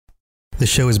The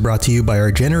show is brought to you by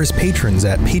our generous patrons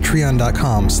at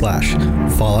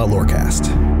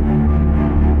patreon.com/FalloutLorecast.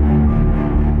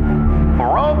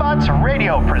 Robots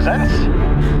Radio presents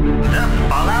the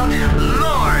Fallout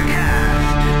Lorecast.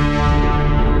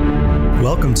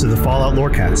 Welcome to the Fallout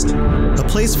Lorecast, a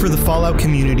place for the Fallout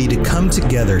community to come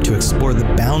together to explore the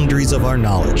boundaries of our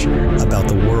knowledge about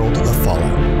the world of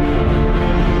Fallout.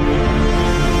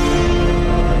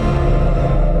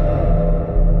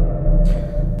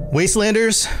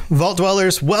 Wastelanders, Vault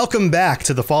Dwellers, welcome back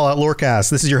to the Fallout Lorecast.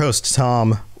 This is your host,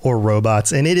 Tom, or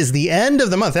Robots, and it is the end of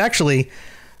the month. Actually,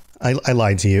 I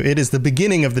lied to you. It is the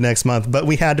beginning of the next month, but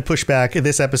we had to push back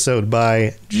this episode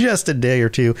by just a day or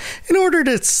two in order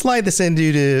to slide this in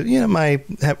due to, my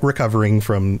recovering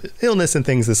from illness and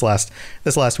things this last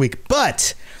week.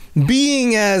 But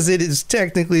being as it is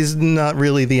technically not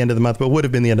really the end of the month, but would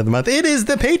have been the end of the month, it is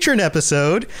the patron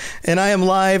episode, and I am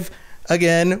live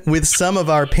again with some of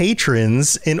our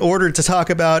patrons in order to talk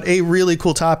about a really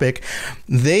cool topic.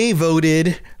 They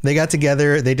voted, they got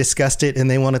together, they discussed it, and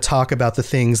they want to talk about the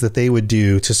things that they would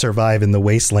do to survive in the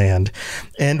wasteland.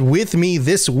 And with me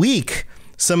this week,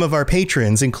 some of our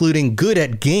patrons, including Good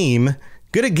at Game.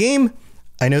 Good at Game,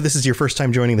 I know this is your first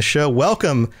time joining the show.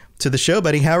 Welcome to the show,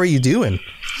 buddy. How are you doing?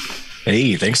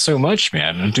 Hey, thanks so much,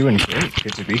 man. I'm doing great.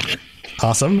 Good to be here.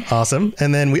 Awesome.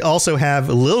 And then we also have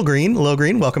Lil Green. Lil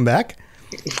Green, welcome back.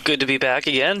 Good to be back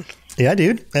again. Yeah,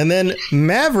 dude. And then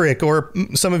Maverick, or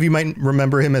some of you might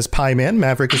remember him as Pie Man.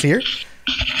 Maverick is here.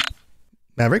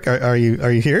 Maverick, are you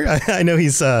here? I know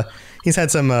he's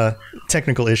had some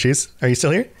technical issues. Are you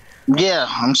still here? Yeah,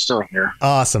 I'm still here.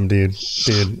 Awesome, dude.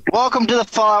 Welcome to the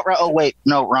Fallout. Oh wait,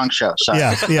 no, wrong show. Sorry.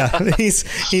 Yeah. He's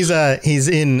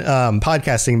in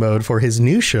podcasting mode for his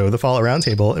new show, the Fallout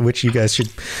Roundtable, which you guys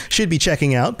should be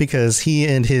checking out because he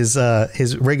and his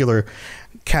regular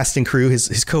casting crew,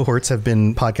 his cohorts, have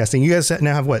been podcasting. You guys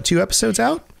now have what, 2 episodes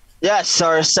out? Yes,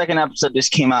 our second episode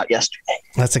just came out yesterday.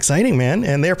 That's exciting, man.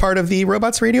 And they're part of the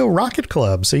Robots Radio Rocket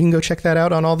Club. So you can go check that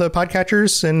out on all the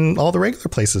podcatchers and all the regular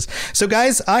places. So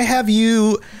guys, I have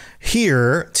you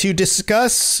here to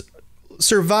discuss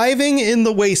surviving in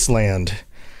the wasteland.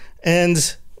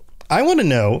 And I want to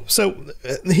know, so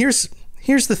here's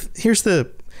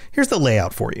the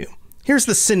layout for you. Here's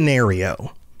the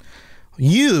scenario.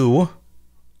 You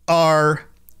are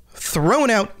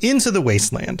thrown out into the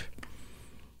wasteland.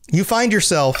 You find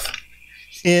yourself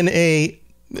in a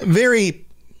very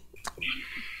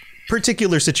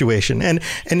particular situation. And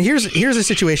here's a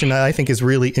situation that I think is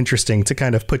really interesting to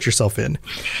kind of put yourself in.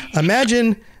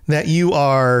 Imagine that you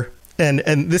are, and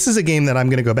this is a game that I'm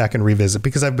going to go back and revisit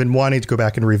because I've been wanting to go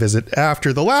back and revisit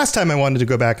after the last time I wanted to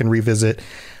go back and revisit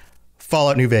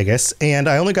Fallout New Vegas. And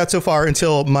I only got so far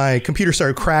until my computer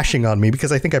started crashing on me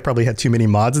because I think I probably had too many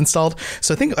mods installed.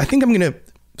 So I think I'm going to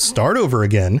start over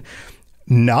again,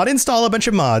 not install a bunch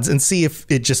of mods, and see if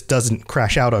it just doesn't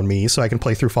crash out on me so I can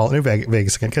play through Fallout New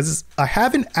Vegas again, because I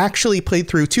haven't actually played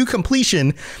through to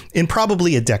completion in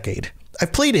probably a decade.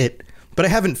 I've played it, but I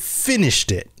haven't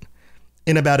finished it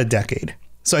in about a decade.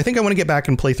 So I think I want to get back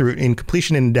and play through it in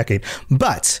completion in a decade.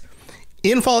 But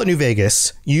in Fallout New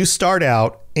Vegas, you start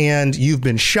out and you've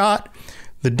been shot.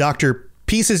 The doctor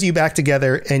pieces you back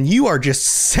together and you are just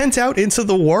sent out into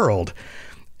the world.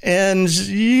 And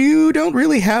you don't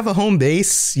really have a home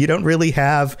base.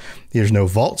 There's no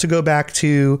vault to go back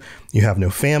to. You have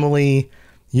no family.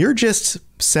 You're just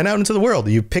sent out into the world.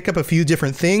 You pick up a few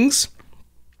different things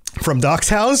from Doc's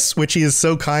house, which he is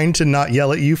so kind to not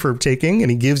yell at you for taking, and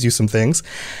he gives you some things.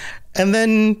 And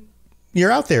then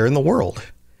you're out there in the world.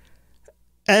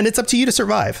 And it's up to you to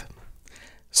survive.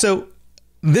 So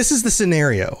this is the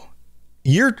scenario.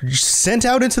 You're sent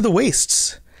out into the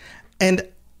wastes. And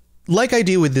like I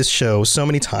do with this show so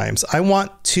many times, I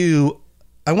want you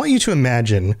to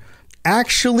imagine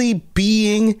actually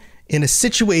being in a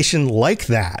situation like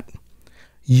that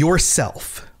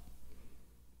yourself.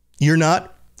 You're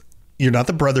not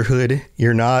the Brotherhood.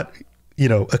 You're not,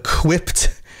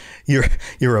 equipped.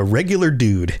 You're a regular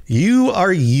dude. You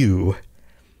are you.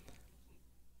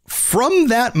 From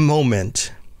that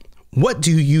moment, what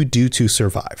do you do to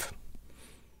survive?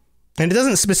 And it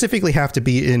doesn't specifically have to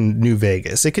be in New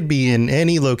Vegas. It could be in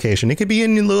any location. It could be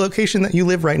in the location that you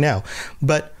live right now.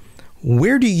 But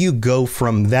where do you go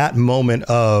from that moment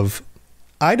of,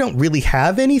 I don't really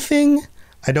have anything.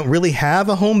 I don't really have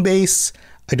a home base.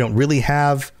 I don't really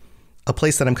have a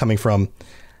place that I'm coming from.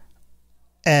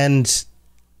 And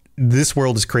this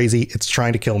world is crazy. It's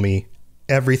trying to kill me.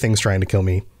 Everything's trying to kill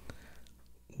me.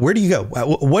 Where do you go?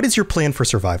 What is your plan for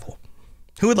survival?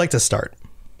 Who would like to start?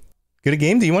 Good at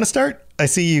Game, do you want to start? I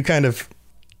see you kind of...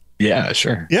 Yeah,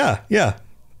 sure. Yeah.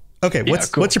 Okay,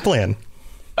 what's your plan?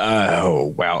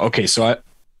 Oh wow. Okay, so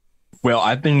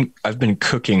I've been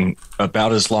cooking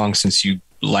about as long since you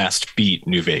last beat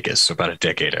New Vegas. So about a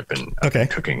decade I've been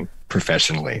cooking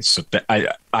professionally. So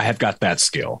I have got that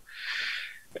skill.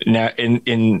 Now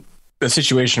in a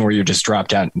situation where you're just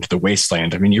dropped out into the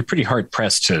wasteland, I mean, you're pretty hard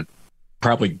pressed to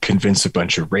probably convince a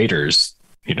bunch of raiders,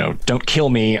 don't kill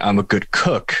me, I'm a good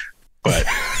cook. But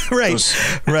right.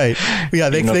 Yeah,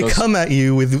 they come at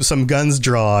you with some guns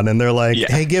drawn and they're like,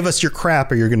 hey, give us your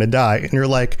crap or you're going to die. And you're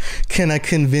like, can I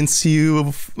convince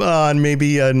you on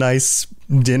maybe a nice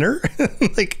dinner?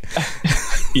 Like,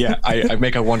 yeah, I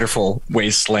make a wonderful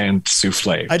wasteland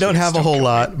souffle. I don't have a whole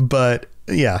lot, but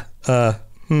yeah.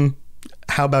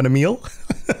 How about a meal?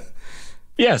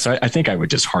 Yeah, so I think I would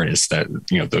just harness that,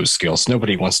 those skills.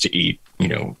 Nobody wants to eat,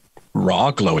 raw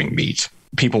glowing meat.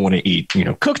 People want to eat,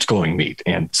 cooked glowing meat,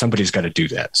 and somebody's got to do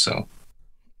that. So,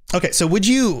 okay. So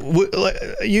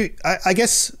I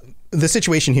guess the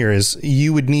situation here is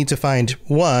you would need to find,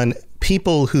 one,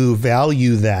 people who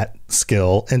value that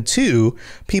skill, and two,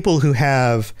 people who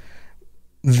have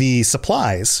the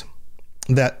supplies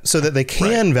so that they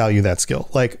can value that skill.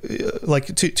 Like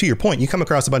to your point, you come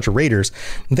across a bunch of raiders,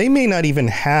 they may not even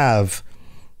have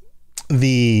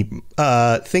the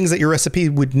things that your recipe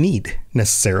would need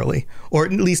necessarily, or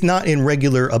at least not in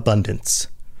regular abundance.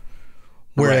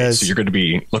 Whereas so you're going to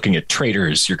be looking at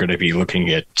traders, you're going to be looking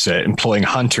at employing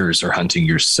hunters or hunting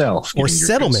yourself, or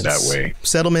settlements that way.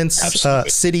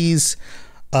 Cities,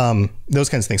 those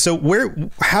kinds of things. So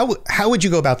how would you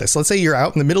go about this? Let's say you're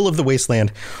out in the middle of the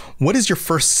wasteland. What is your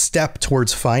first step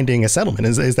towards finding a settlement?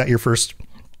 Is that your first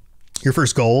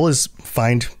goal is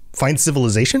find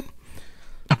civilization?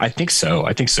 I think so.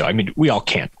 I mean, we all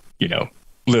can't,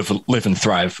 live and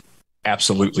thrive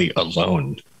absolutely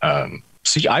alone.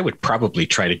 So yeah, I would probably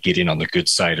try to get in on the good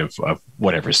side of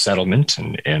whatever settlement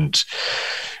and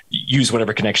use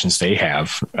whatever connections they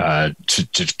have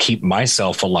to keep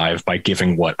myself alive by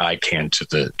giving what I can to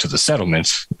the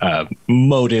settlement,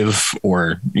 motive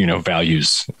or,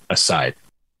 values aside.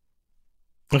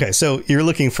 Okay, so you're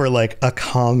looking for like a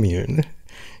commune.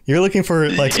 You're looking for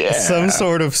like some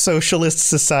sort of socialist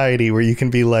society where you can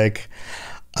be like,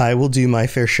 I will do my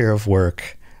fair share of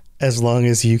work as long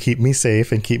as you keep me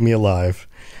safe and keep me alive.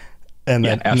 And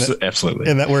absolutely.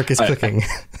 And that work is cooking.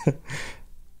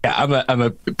 Yeah, I'm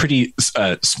a pretty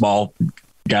small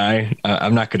guy.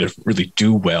 I'm not going to really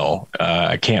do well.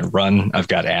 I can't run. I've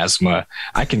got asthma.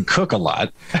 I can cook a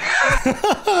lot.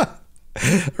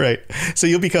 Right. So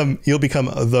you'll become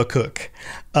the cook.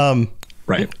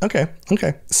 Right. Okay.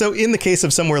 So in the case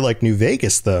of somewhere like New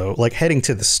Vegas, though, like heading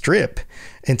to the Strip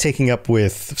and taking up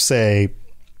with, say,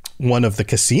 one of the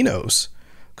casinos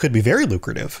could be very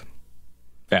lucrative.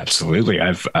 Absolutely.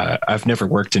 I've never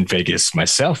worked in Vegas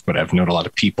myself, but I've known a lot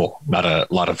of people, not a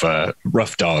lot of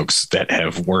rough dogs that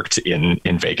have worked in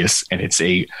Vegas, and it's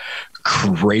a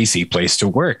crazy place to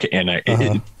work. And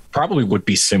it probably would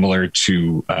be similar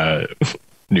to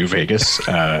New Vegas.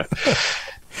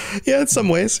 Yeah, in some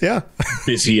ways. Yeah.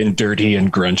 Busy and dirty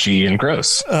and grungy and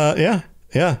gross. Yeah.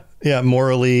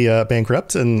 Morally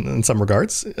bankrupt in some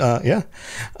regards. Yeah.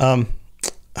 All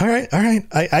right.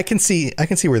 I can see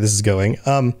where this is going.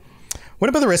 What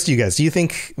about the rest of you guys?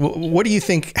 What do you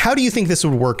think? How do you think this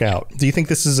would work out? Do you think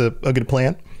this is a good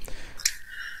plan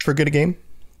for a good game?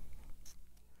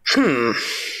 I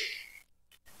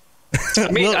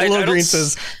mean, Little Green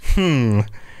says,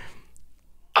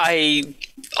 I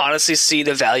honestly see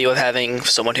the value of having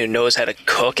someone who knows how to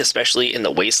cook, especially in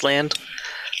the wasteland,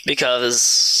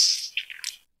 because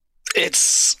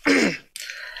it's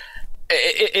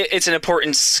it's an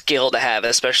important skill to have,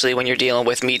 especially when you're dealing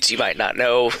with meats you might not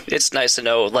know. It's nice to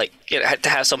know, like, to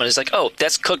have someone who's like, oh,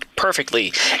 that's cooked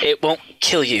perfectly. It won't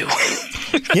kill you.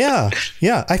 Yeah.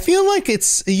 I feel like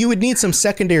you would need some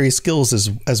secondary skills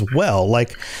as well.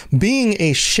 Like being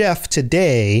a chef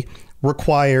today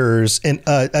requires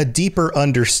a deeper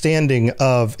understanding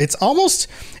of, it's almost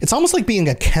like being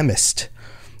a chemist.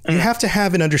 You have to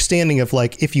have an understanding of,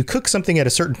 like, if you cook something at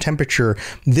a certain temperature,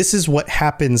 this is what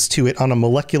happens to it on a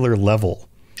molecular level,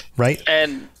 right?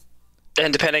 And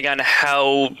depending on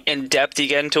how in depth you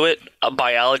get into it, a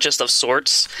biologist of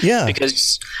sorts. Yeah.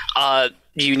 Because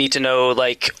you need to know,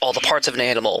 like, all the parts of an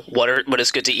animal, what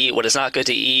is good to eat, what is not good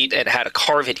to eat, and how to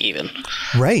carve it even.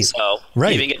 Right. So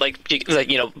even get like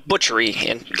butchery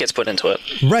and gets put into it.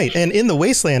 Right. And in the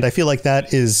wasteland, I feel like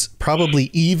that is probably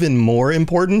even more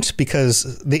important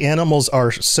because the animals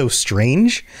are so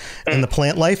strange and the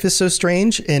plant life is so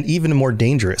strange and even more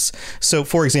dangerous. So,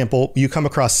 for example, you come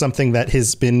across something that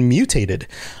has been mutated.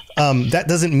 That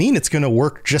doesn't mean it's going to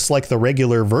work just like the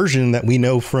regular version that we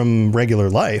know from regular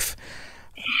life.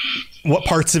 what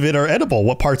parts of it are edible?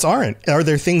 What parts aren't? Are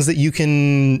there things that you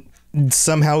can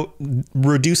somehow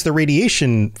reduce the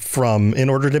radiation from in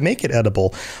order to make it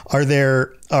edible? Are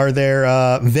there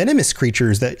venomous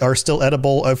creatures that are still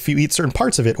edible if you eat certain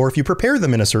parts of it or if you prepare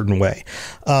them in a certain way?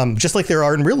 Just like there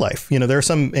are in real life. You know, there are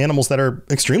some animals that are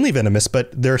extremely venomous, but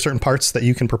there are certain parts that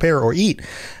you can prepare or eat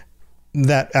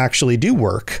that actually do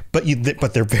work, but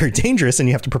they're very dangerous and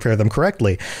you have to prepare them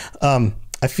correctly.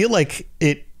 I feel like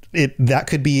that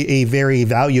could be a very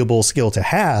valuable skill to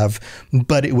have,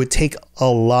 but it would take a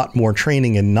lot more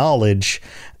training and knowledge.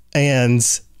 And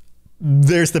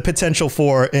there's the potential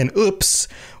for an oops,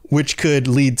 which could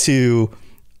lead to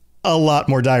a lot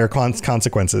more dire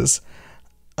consequences.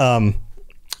 And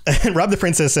Rob the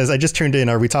Princess says, I just turned in.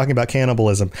 Are we talking about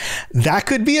cannibalism? That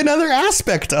could be another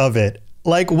aspect of it.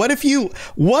 Like, what if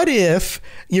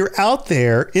you're out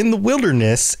there in the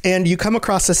wilderness and you come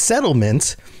across a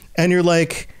settlement and you're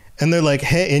like, and they're like,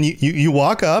 hey, and you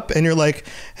walk up and you're like,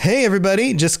 hey,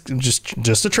 everybody, just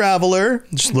a traveler,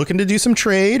 just looking to do some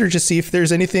trade or just see if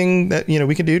there's anything that, you know,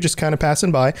 we can do, just kind of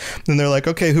passing by. And they're like,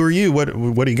 okay, who are you? What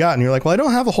do you got? And you're like, well, I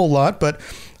don't have a whole lot, but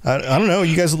I don't know.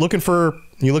 You guys looking for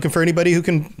anybody who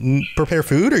can prepare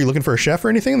food? Are you looking for a chef or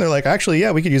anything? And they're like, actually,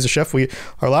 yeah, we could use a chef.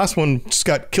 Our last one just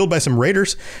got killed by some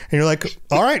raiders. And you're like,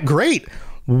 all right, great.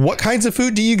 What kinds of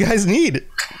food do you guys need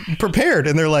prepared?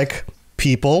 And they're like,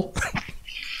 people.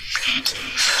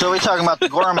 So we're talking about the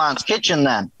Gourmand's Kitchen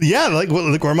then? Yeah, like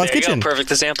the Gourmand's Kitchen. Perfect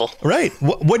example. Right.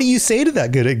 What do you say to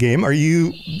that good at game? Are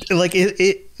you like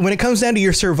when it comes down to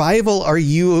your survival, are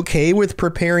you okay with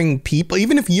preparing people,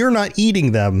 even if you're not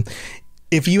eating them?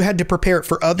 If you had to prepare it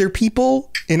for other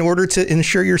people in order to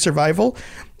ensure your survival,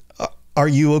 are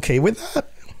you okay with that?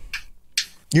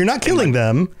 You're not killing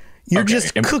them. You're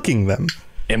just cooking them.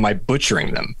 Am I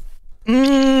butchering them?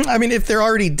 I mean, if they're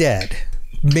already dead,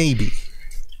 maybe.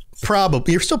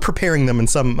 Probably. You're still preparing them on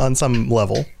some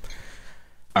level.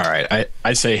 All right.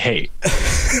 I say, hey,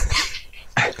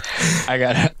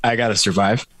 I gotta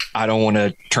survive. I don't want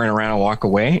to turn around and walk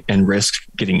away and risk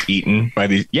getting eaten by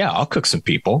these. Yeah, I'll cook some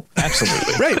people.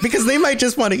 Absolutely. Right. Because they might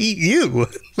just want to eat you.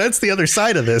 That's the other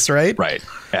side of this, right? Right.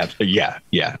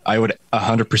 Yeah. I would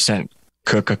 100%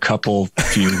 cook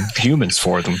few humans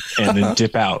for them and then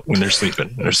dip out when they're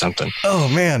sleeping or something. Oh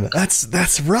man,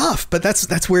 that's rough, but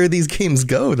that's where these games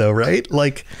go though, right?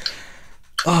 Like,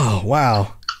 oh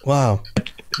wow.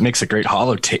 It makes a great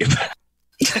holotape.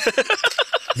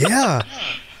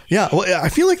 Yeah. Well, I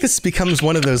feel like this becomes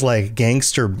one of those like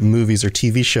gangster movies or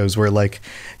TV shows where like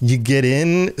you get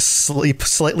in, sleep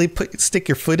slightly, stick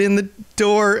your foot in the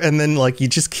door, and then like you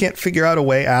just can't figure out a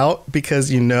way out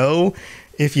because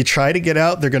if you try to get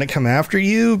out, they're going to come after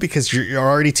you because you're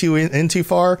already too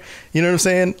far. You know what I'm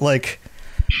saying? Like,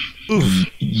 oof.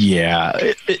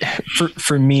 Yeah.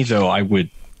 For me though,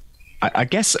 I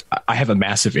guess I have a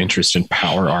massive interest in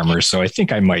power armor. So I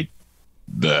think I might,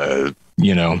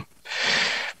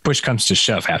 push comes to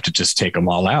shove, have to just take them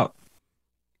all out.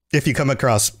 If you come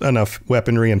across enough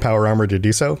weaponry and power armor to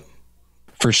do so.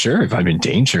 For sure. If I'm in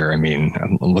danger, I mean,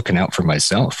 I'm looking out for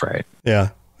myself, right? Yeah.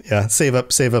 Save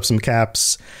up some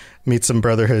caps, meet some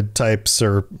Brotherhood types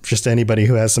or just anybody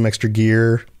who has some extra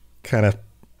gear, kind of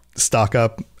stock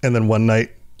up. And then one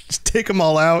night just take them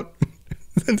all out.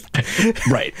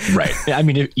 Right. I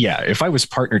mean, if I was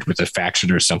partnered with a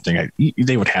faction or something,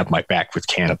 they would have my back with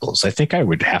cannibals. I think I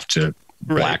would have to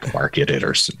black market it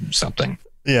or something.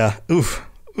 Yeah. Oof.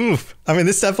 I mean,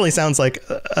 this definitely sounds like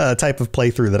a type of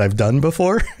playthrough that I've done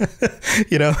before,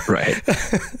 Right.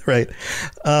 Right.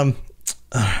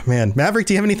 Man, Maverick,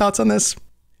 do you have any thoughts on this?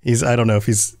 I don't know if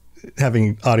he's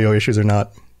having audio issues or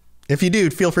not. If you do,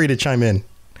 feel free to chime in.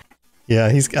 Yeah,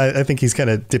 I think he's kind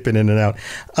of dipping in and out.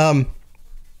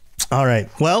 All right.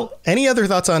 Well, any other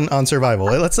thoughts on survival?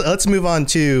 Let's move on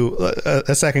to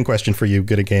a second question for you,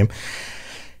 good at game.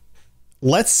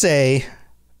 Let's say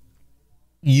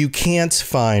you can't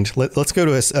find, let's go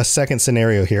to a second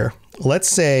scenario here. Let's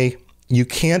say you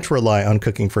can't rely on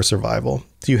cooking for survival.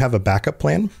 Do you have a backup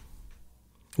plan?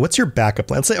 What's your backup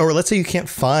plan? Let's say you can't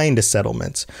find a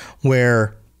settlement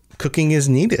where cooking is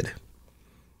needed.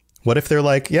 What if they're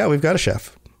like, yeah, we've got a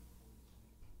chef?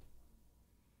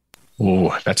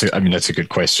 Oh, that's a good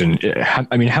question.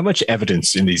 I mean, how much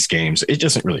evidence in these games, it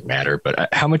doesn't really matter,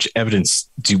 but how much evidence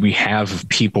do we have of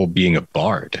people being a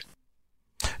bard?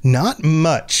 Not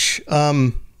much.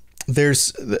 There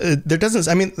doesn't,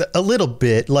 I mean, a little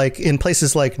bit, like in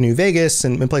places like New Vegas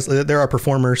and in places, there are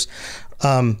performers,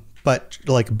 but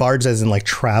like bards as in like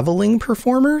traveling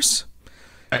performers.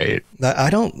 Right. I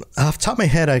don't, off the top of my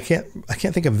head, I can't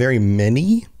think of very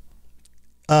many.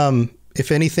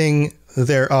 If anything,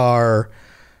 there are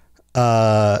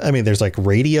I mean, there's like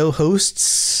radio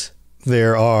hosts.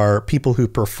 There are people who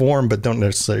perform but don't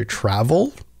necessarily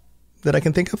travel that I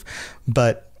can think of.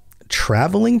 But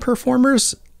traveling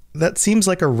performers, that seems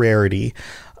like a rarity.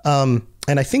 And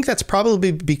I think that's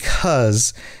probably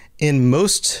because in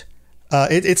most,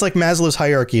 it's like Maslow's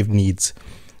hierarchy of needs.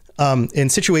 In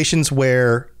situations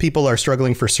where people are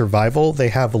struggling for survival, they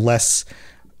have less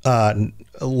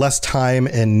time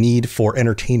and need for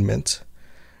entertainment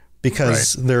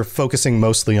because they're focusing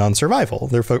mostly on survival.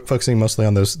 They're focusing mostly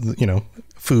on those,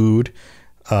 food,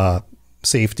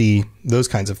 safety, those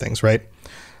kinds of things. Right.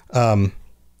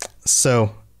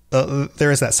 So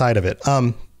there is that side of it.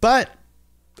 But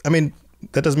I mean,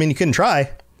 that doesn't mean you couldn't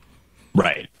try.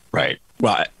 Right.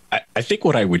 Well, I think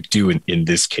what I would do in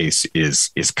this case is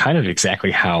kind of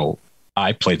exactly how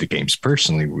I played the games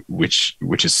personally, which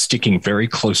is sticking very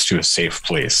close to a safe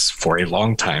place for a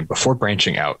long time before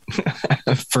branching out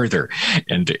further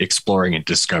and exploring and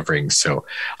discovering. So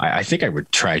I think I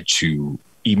would try to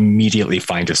immediately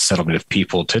find a settlement of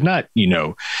people to not,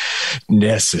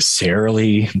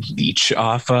 necessarily leech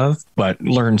off of, but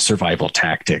learn survival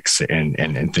tactics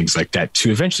and things like that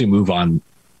to eventually move on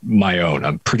my own.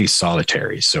 I'm pretty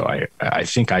solitary. So I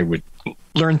think I would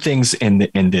learn things and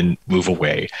then move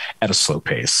away at a slow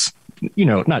pace,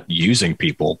 not using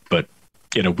people, but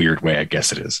in a weird way, I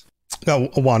guess it is. A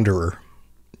wanderer.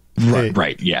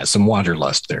 Right. Yeah. Some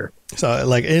wanderlust there. So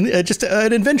like just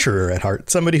an adventurer at heart,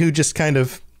 somebody who just kind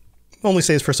of only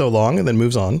stays for so long and then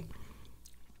moves on.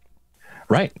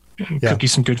 Right. Yeah. Cook you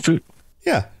some good food.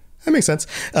 Yeah, that makes sense.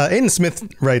 Aiden Smith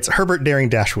writes Herbert Daring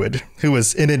Dashwood, who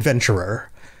was an adventurer.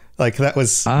 Like that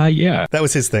was that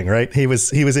was his thing, right? He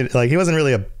wasn't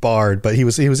really a bard, but he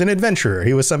was an adventurer.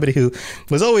 He was somebody who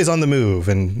was always on the move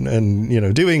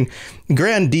and doing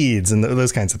grand deeds and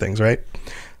those kinds of things, right?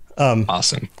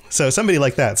 Awesome. So somebody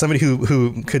like that, somebody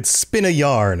who could spin a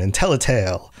yarn and tell a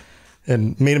tale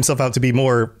and made himself out to be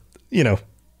more,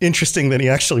 interesting than he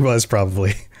actually was,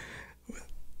 probably.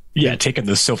 Yeah, taking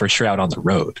the silver shroud on the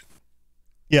road.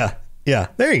 Yeah.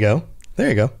 There you go.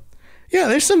 Yeah,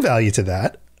 there's some value to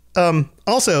that.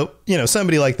 Also,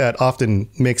 somebody like that often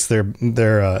makes their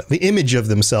the image of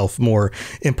themselves more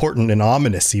important and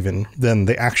ominous even than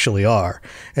they actually are.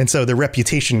 And so their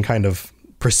reputation kind of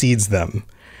precedes them.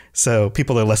 So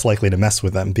people are less likely to mess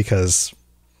with them because,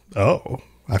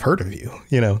 I've heard of you,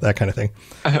 that kind of thing.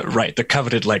 Right. The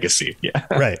coveted legacy. Yeah.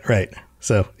 Right.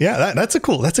 So yeah, that's an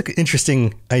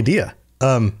interesting idea.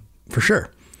 For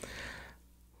sure.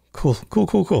 Cool.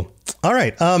 All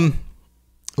right.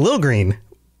 Lil Green.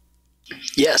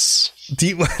 Yes.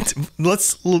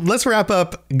 Let's wrap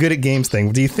up good at games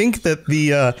thing. Do you think that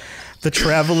the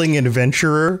traveling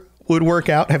adventurer would work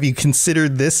out? Have you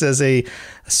considered this as a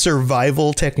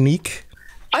survival technique?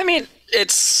 I mean,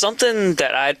 it's something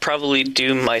that I'd probably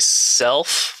do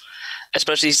myself,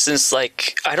 especially since I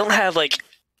don't have a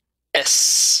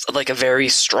very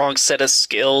strong set of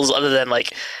skills other than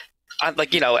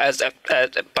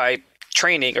by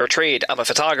training or trade, I'm a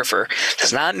photographer.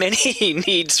 There's not many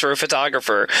needs for a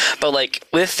photographer, but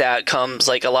with that comes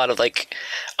a lot of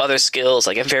other skills.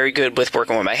 I'm very good with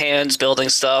working with my hands, building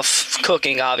stuff,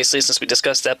 cooking, obviously, since we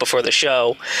discussed that before the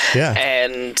show. Yeah.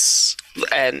 And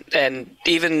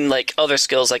even other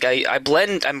skills.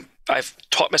 I've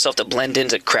taught myself to blend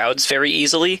into crowds very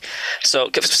easily. So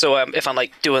if I'm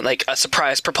doing a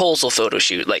surprise proposal photo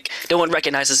shoot, no one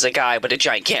recognizes a guy with a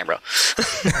giant camera.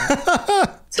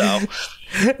 So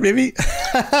maybe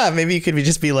you could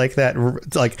just be like that,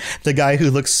 the guy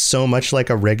who looks so much like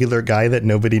a regular guy that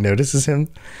nobody notices him.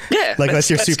 Yeah,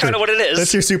 that's kind of what it is.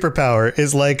 That's your superpower,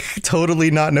 is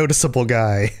totally not noticeable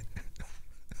guy.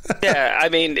 Yeah, I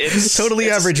mean, it's totally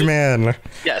average man.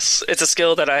 Yes, it's a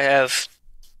skill that I have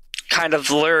kind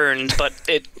of learned, but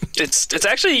it's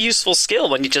actually a useful skill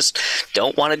when you just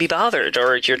don't want to be bothered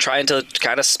or you're trying to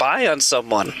kind of spy on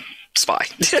someone.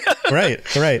 Right.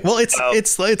 Well,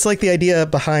 it's like the idea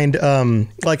behind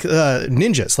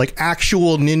ninjas,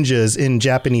 actual ninjas in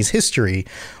Japanese history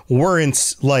weren't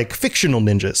fictional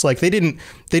ninjas.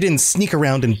 They didn't sneak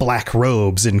around in black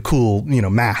robes and cool,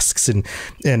 masks and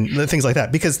things like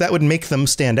that, because that would make them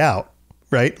stand out.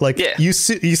 Right.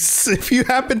 If you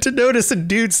happen to notice a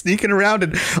dude sneaking around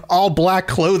in all black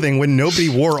clothing when nobody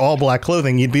wore all black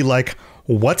clothing, you'd be like,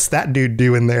 what's that dude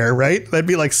doing there? Right. That'd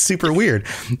be super weird.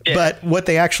 Yeah. But what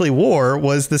they actually wore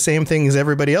was the same thing as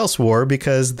everybody else wore,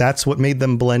 because that's what made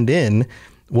them blend in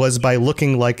was by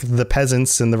looking like the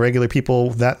peasants and the regular people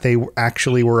that they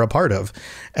actually were a part of.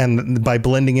 And by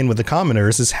blending in with the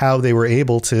commoners is how they were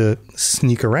able to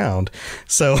sneak around.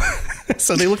 So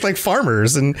so they looked like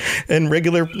farmers and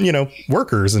regular,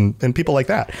 workers and people like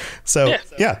that. So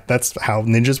yeah, that's how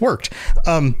ninjas worked.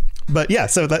 But yeah,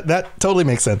 so that totally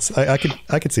makes sense. I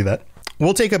could see that.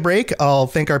 We'll take a break. I'll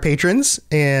thank our patrons,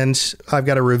 and I've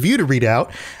got a review to read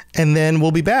out, and then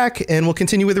we'll be back and we'll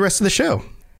continue with the rest of the show.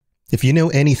 If you know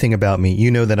anything about me,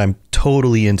 you know that I'm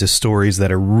totally into stories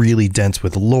that are really dense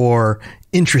with lore,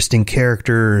 interesting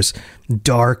characters,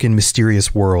 dark and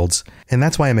mysterious worlds. And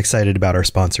that's why I'm excited about our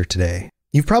sponsor today.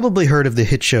 You've probably heard of the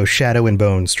hit show Shadow and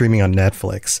Bone streaming on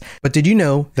Netflix. But did you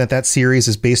know that series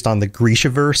is based on the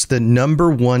Grishaverse, the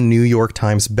 #1 New York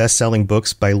Times bestselling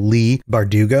books by Leigh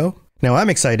Bardugo? Now,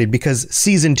 I'm excited because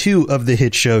season 2 of the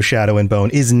hit show Shadow and Bone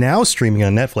is now streaming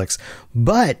on Netflix.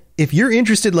 But if you're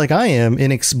interested like I am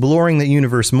in exploring the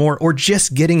universe more or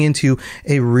just getting into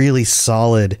a really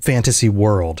solid fantasy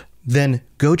world, then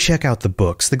go check out the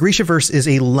books. The Grishaverse is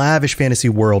a lavish fantasy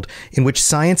world in which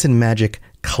science and magic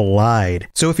collide.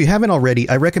 So if you haven't already,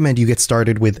 I recommend you get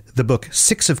started with the book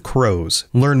 6 of Crows.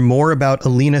 Learn more about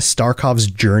Alina Starkov's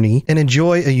journey and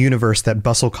enjoy a universe that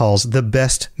Bustle calls the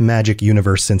best magic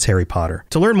universe since Harry Potter.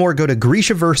 To learn more, go to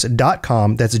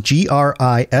Grishaverse.com. That's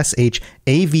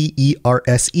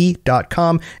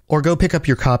GRISHAVERSE.com, or go pick up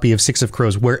your copy of 6 of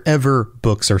Crows wherever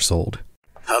books are sold.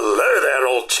 Hello there,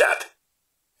 old chap.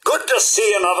 Good to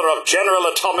see another of General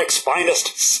Atomic's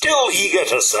finest, still eager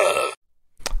to serve.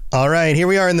 All right, here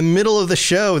we are in the middle of the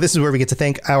show. This is where we get to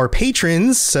thank our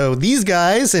patrons. So these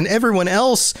guys and everyone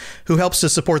else who helps to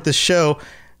support this show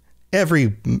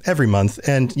every month.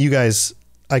 And you guys,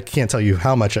 I can't tell you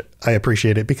how much I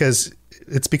appreciate it, because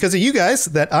it's because of you guys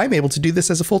that I'm able to do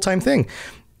this as a full-time thing.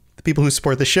 The people who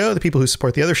support the show, the people who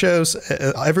support the other shows,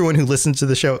 everyone who listens to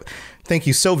the show. Thank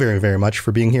you so very, very much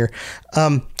for being here.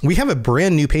 We have a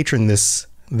brand new patron this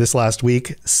last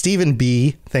week, Stephen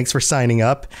B. Thanks for signing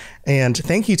up. And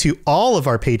thank you to all of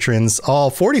our patrons, all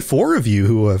 44 of you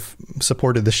who have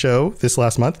supported the show this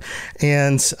last month.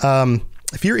 And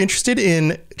if you're interested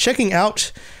in checking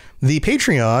out the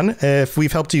Patreon, if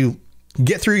we've helped you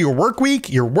get through your work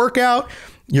week, your workout,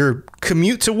 your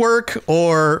commute to work,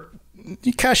 or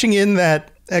cashing in that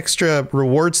extra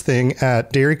rewards thing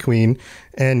at Dairy Queen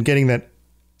and getting that,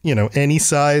 any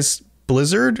size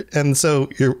Blizzard, and so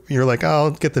you're like, oh,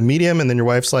 I'll get the medium, and then your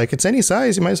wife's like, it's any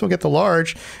size, you might as well get the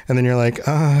large, and then you're like,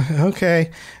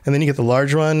 okay, and then you get the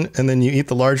large one, and then you eat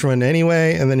the large one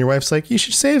anyway, and then your wife's like, you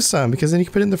should save some because then you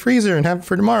can put it in the freezer and have it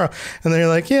for tomorrow, and then you're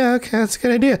like, yeah, okay, that's a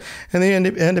good idea, and then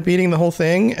you end up eating the whole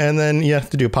thing, and then you have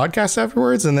to do a podcast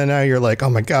afterwards, and then now you're like, oh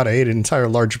my god, I ate an entire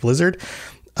large Blizzard.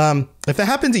 If that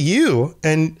happened to you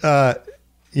and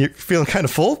you're feeling kind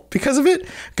of full because of it,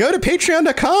 go to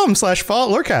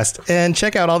patreon.com/FalloutLoreCast and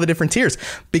check out all the different tiers,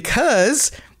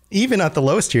 because even at the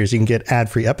lowest tiers, you can get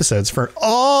ad-free episodes for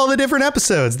all the different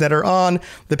episodes that are on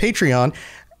the Patreon.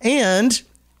 And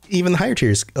even the higher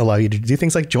tiers allow you to do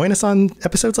things like join us on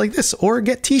episodes like this, or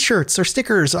get t-shirts or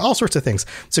stickers, all sorts of things.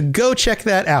 So go check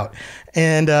that out.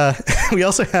 And we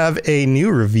also have a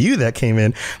new review that came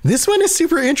in. This one is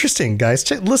super interesting, guys.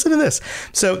 Listen to this.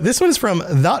 So this one is from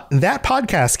that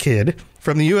podcast kid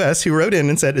from the US, who wrote in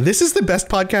and said, this is the best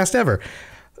podcast ever.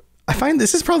 I find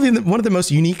this is probably one of the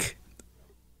most unique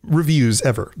reviews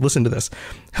ever. Listen to this.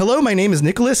 Hello, my name is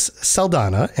Nicholas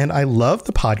Saldana, and I love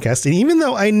the podcast. And even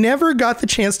though I never got the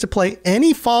chance to play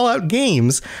any Fallout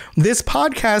games, this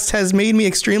podcast has made me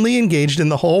extremely engaged in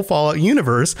the whole Fallout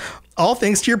universe, all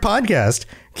thanks to your podcast.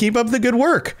 Keep up the good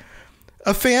work.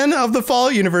 A fan of the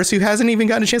Fallout universe who hasn't even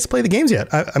gotten a chance to play the games yet.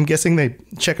 I'm guessing they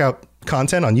check out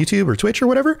content on YouTube or Twitch or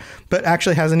whatever, but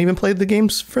actually hasn't even played the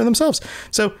games for themselves.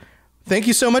 So thank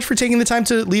you so much for taking the time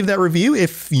to leave that review.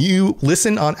 If you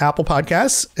listen on Apple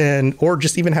Podcasts or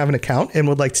just even have an account and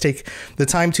would like to take the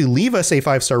time to leave us a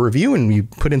 5-star review and you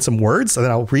put in some words, and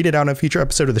then I'll read it out in a future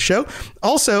episode of the show.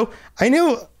 Also, I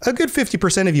know a good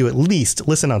 50% of you at least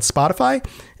listen on Spotify,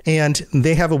 and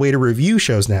they have a way to review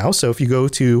shows now. So if you go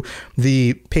to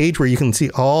the page where you can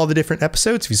see all the different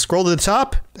episodes, if you scroll to the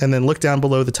top and then look down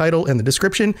below the title and the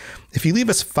description, if you leave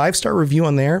us a 5-star review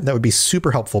on there, that would be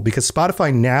super helpful, because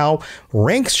Spotify now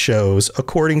ranks shows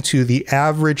according to the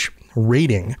average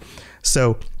rating.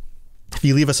 So if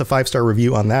you leave us a 5-star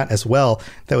review on that as well,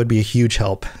 that would be a huge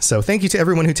help. So thank you to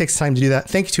everyone who takes the time to do that.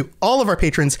 Thank you to all of our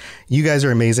patrons. You guys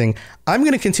are amazing. I'm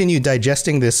going to continue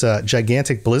digesting this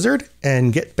gigantic blizzard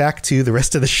and get back to the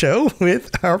rest of the show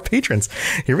with our patrons.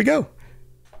 Here we go.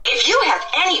 If you have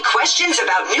any questions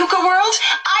about Nuka World,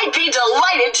 I'd be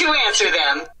delighted to answer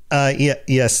them.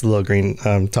 Yes, Little Green.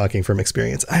 Talking from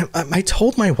experience. I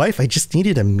told my wife I just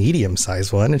needed a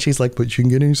medium-sized one, and she's like, "But you can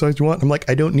get any size you want." I'm like,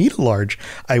 "I don't need a large.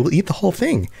 I will eat the whole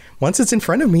thing. Once it's in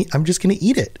front of me, I'm just going to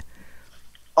eat it."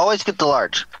 Always get the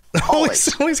large. Always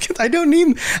get. I don't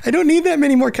need that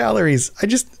many more calories.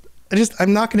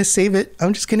 I'm not going to save it.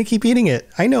 I'm just going to keep eating it.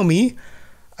 I know me.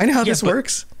 I know how this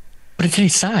works. But it's any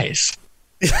size.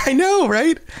 I know,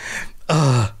 right?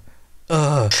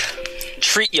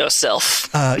 Treat yourself.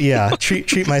 Yeah,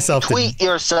 treat myself. Treat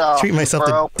yourself. Treat myself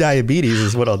bro. to diabetes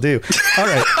is what I'll do. All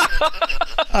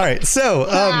right. So,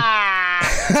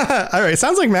 all right.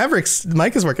 Sounds like Maverick's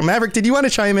mic is working. Maverick, did you want to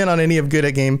chime in on any of Good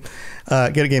at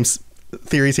Games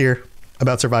theories here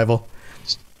about survival?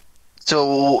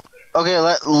 So, okay,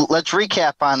 let's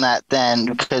recap on that then,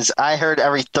 because I heard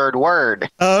every third word.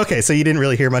 Oh, okay. So you didn't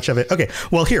really hear much of it. Okay.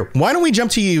 Well, here, why don't we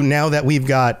jump to you now that we've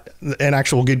got an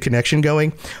actual good connection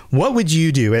going? What would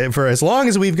you do for as long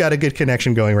as we've got a good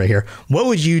connection going right here? What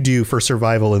would you do for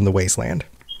survival in the wasteland?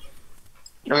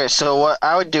 Okay, so what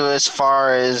I would do as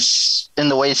far as in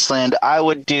the wasteland, I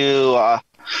would do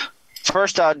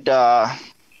first I'd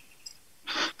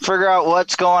figure out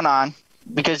what's going on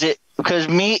because if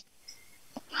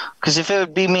it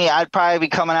would be me, I'd probably be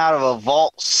coming out of a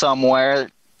vault somewhere.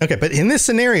 Okay, but in this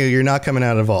scenario, you're not coming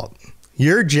out of a vault.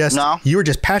 You were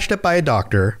just patched up by a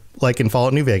doctor, like in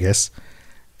Fallout New Vegas,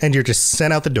 and you're just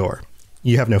sent out the door.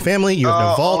 You have no family, you have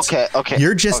no vaults. Okay.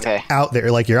 You're just out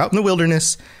there, like you're out in the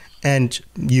wilderness, and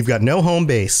you've got no home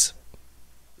base.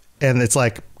 And it's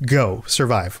like, go,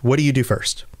 survive. What do you do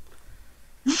first?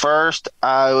 First,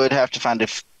 I would have to find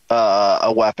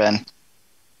a weapon.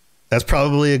 That's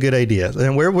probably a good idea.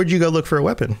 And where would you go look for a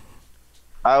weapon?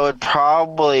 I would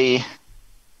probably,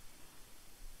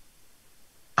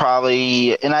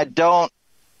 and I don't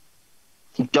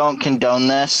condone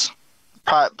this.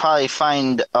 Probably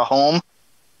find a home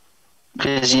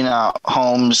because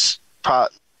homes.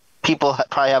 People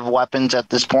probably have weapons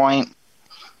at this point.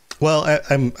 Well,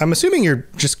 I'm assuming you're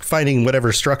just finding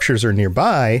whatever structures are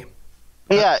nearby.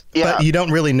 Yeah. But you don't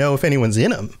really know if anyone's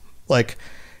in them. Like.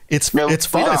 It's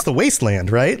the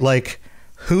wasteland, right? Like,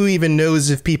 who even knows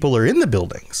if people are in the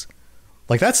buildings?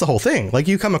 Like, that's the whole thing. Like,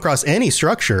 you come across any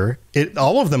structure,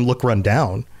 all of them look run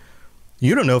down.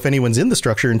 You don't know if anyone's in the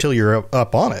structure until you're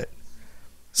up on it.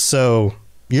 So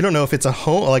you don't know if it's a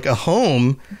home. Like, a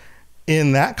home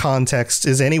in that context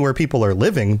is anywhere people are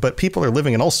living, but people are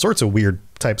living in all sorts of weird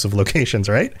types of locations,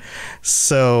 right?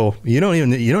 So you don't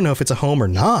know if it's a home or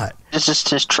not. This is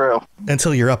just true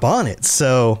until you're up on it.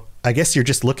 So I guess you're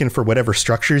just looking for whatever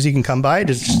structures you can come by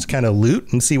to just kind of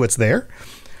loot and see what's there.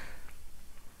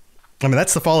 I mean,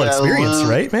 that's the Fallout experience, loot,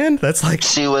 right, man? That's like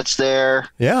see what's there.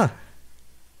 Yeah.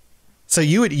 So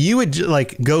you would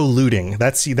like go looting.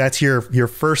 That's your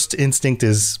first instinct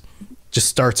is just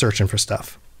start searching for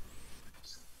stuff.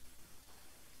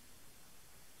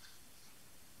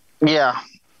 Yeah.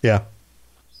 Yeah.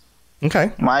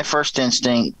 Okay. My first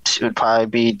instinct would probably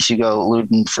be to go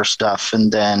looting for stuff,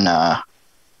 and then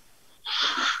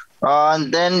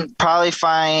probably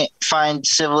find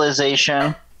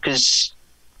civilization, because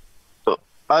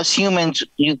us humans,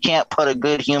 you can't put a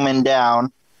good human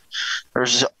down.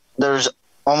 There's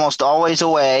almost always a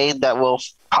way that will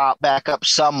pop back up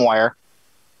somewhere.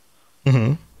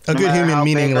 Mm-hmm. A good human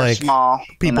meaning like small,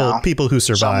 people who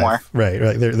survive. Somewhere. Right.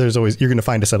 There's always, you're going to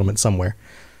find a settlement somewhere.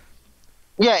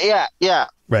 Yeah.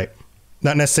 Right.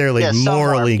 Not necessarily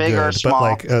morally good, but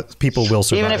like people will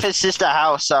survive. Even if it's just a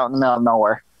house out in the middle of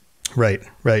nowhere. Right.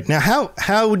 Now,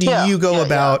 how do you go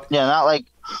about? Yeah, not like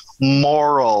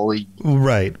morally.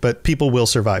 Right, but people will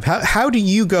survive. How do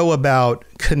you go about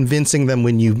convincing them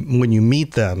when you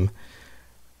meet them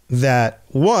that,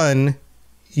 one,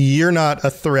 you're not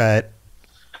a threat,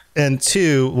 and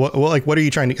two, what are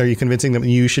you trying to? Are you convincing them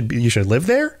you should live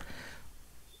there?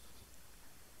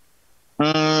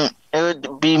 It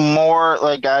would be more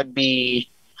like I'd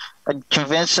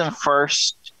convince them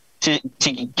first to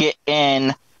get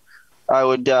in. I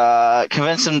would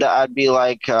convince them that I'd be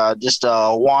like just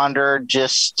a wanderer,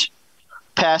 just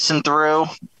passing through,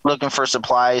 looking for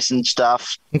supplies and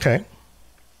stuff. Okay.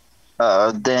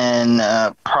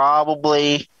 Then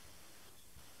probably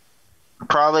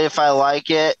if I like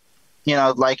it,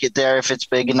 like it there, if it's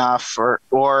big enough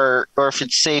or if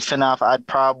it's safe enough, I'd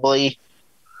probably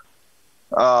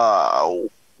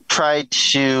try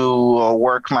to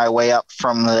work my way up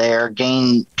from there,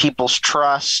 gain people's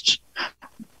trust,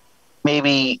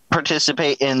 maybe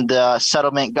participate in the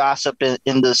settlement gossip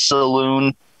in the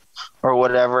saloon or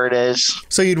whatever it is.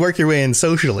 So you'd work your way in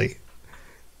socially.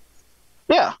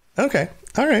 Yeah. Okay.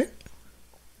 All right.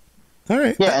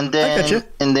 Yeah, and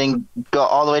then go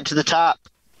all the way to the top.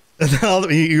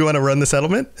 You want to run the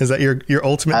settlement? Is that your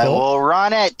ultimate goal? I will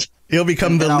run it. You'll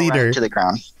become the leader. To the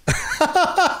ground.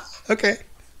 Okay.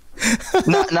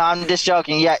 No, I'm just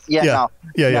joking. No.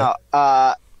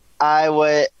 I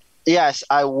would. Yes,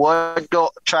 I would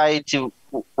try to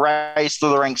rise through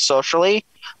the ranks socially,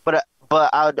 but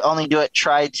I would only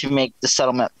try to make the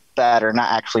settlement better,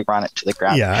 not actually run it to the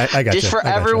ground. Yeah, I got you. Just for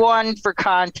everyone, for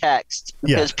context,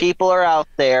 because people are out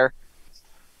there.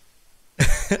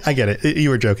 I get it. You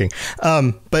were joking.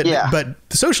 But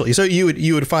socially, so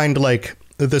you would find like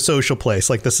the social place,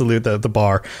 like the salute, the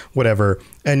bar, whatever,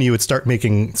 and you would start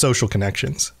making social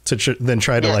connections to then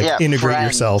try to integrate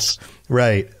friends. Yourself.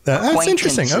 Right. That's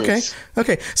interesting.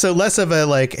 Okay. So less of a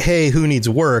like, hey, who needs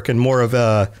work, and more of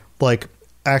a like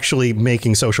actually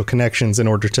making social connections in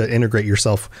order to integrate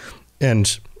yourself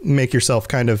and make yourself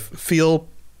kind of feel,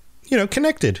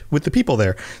 connected with the people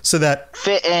there, so that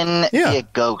fit in, be a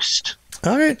ghost.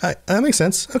 All right. That makes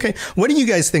sense. Okay. What do you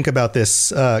guys think about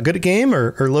this? Good at game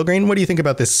or low grain? What do you think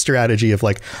about this strategy of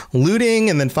like looting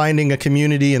and then finding a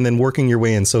community and then working your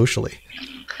way in socially?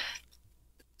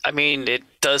 I mean, it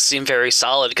does seem very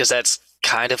solid because that's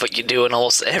kind of what you do in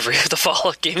almost every of the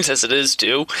Fallout games as it is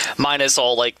too, minus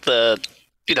all like the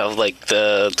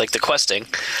questing.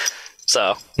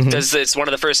 So, because it's one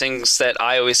of the first things that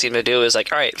I always seem to do is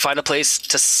like, all right, find a place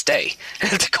to stay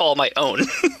to call my own.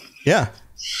 Yeah.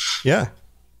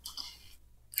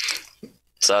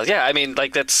 So yeah, I mean,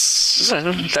 like it's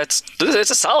a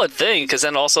solid thing because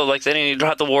then also like then you don't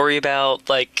have to worry about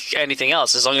like anything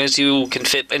else as long as you can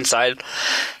fit inside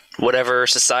whatever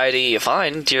society you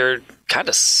find. You're kind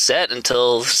of set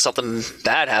until something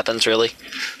bad happens, really.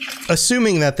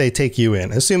 Assuming that they take you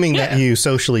in, assuming that you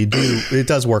socially it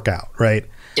does work out, right?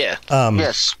 Yeah.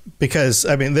 Yes. Because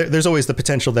I mean, there's always the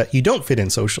potential that you don't fit in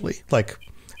socially, like.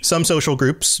 Some social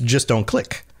groups just don't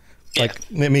click.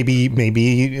 Like maybe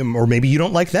you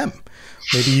don't like them.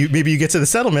 Maybe you get to the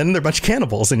settlement and they're a bunch of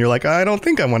cannibals and you're like, I don't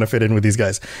think I want to fit in with these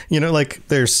guys. Like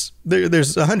there's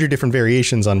 100 different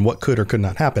variations on what could or could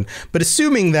not happen. But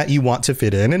assuming that you want to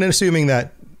fit in and assuming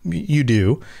that you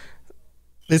do,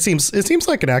 it seems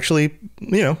like an actually,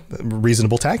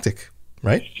 reasonable tactic.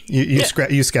 Right. You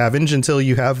scavenge until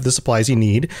you have the supplies you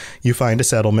need. You find a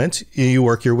settlement. You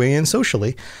work your way in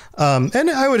socially. And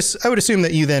I would assume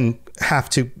that you then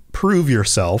have to prove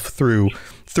yourself through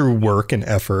work and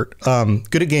effort.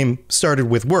 Good at Game started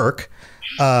with work.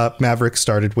 Maverick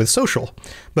started with social.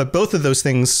 But both of those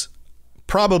things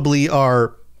probably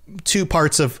are two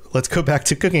parts of, let's go back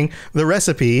to cooking, the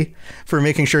recipe for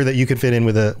making sure that you can fit in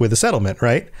with a settlement.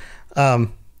 Right.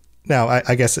 Now,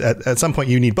 I guess at some point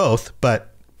you need both,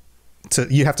 but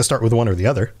you have to start with one or the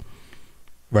other,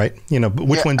 right?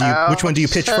 Which one do you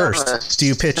pitch first? Do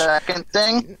you pitch second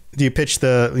thing? Do you pitch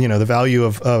the the value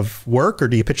of work, or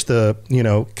do you pitch the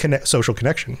social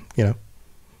connection?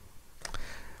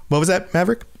 What was that,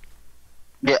 Maverick?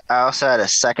 Yeah, I also had a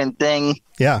second thing.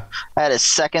 Yeah, I had a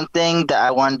second thing that I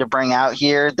wanted to bring out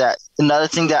here. That another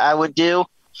thing that I would do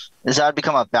is I would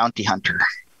become a bounty hunter.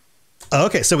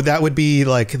 Okay, so that would be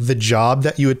like the job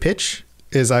that you would pitch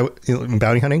is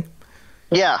bounty hunting?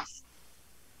 Yeah.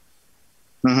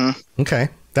 Mm-hmm. Okay.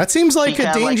 That seems like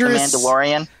a dangerous... Like the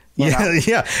Mandalorian.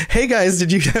 Yeah. Hey guys,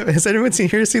 has anyone seen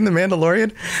The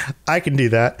Mandalorian? I can do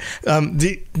that.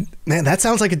 Man, that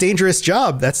sounds like a dangerous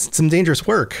job. That's some dangerous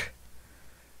work.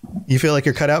 You feel like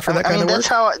you're cut out for that kind of work?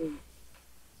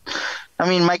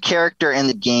 My character in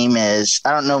the game is,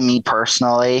 I don't know me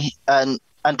personally,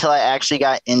 until I actually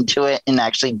got into it and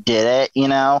actually did it,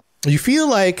 You feel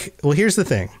like, well, here's the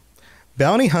thing.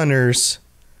 Bounty hunters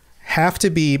have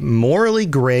to be morally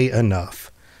gray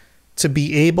enough to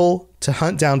be able to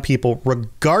hunt down people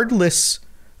regardless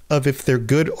of if they're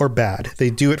good or bad.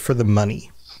 They do it for the money.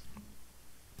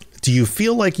 Do you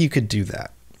feel like you could do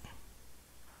that?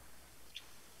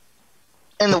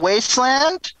 In the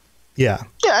Wasteland? Yeah.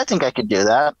 Yeah, I think I could do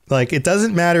that. Like, it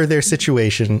doesn't matter their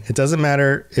situation. It doesn't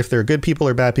matter if they're good people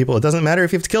or bad people. It doesn't matter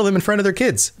if you have to kill them in front of their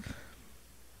kids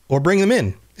or bring them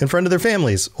in front of their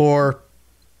families or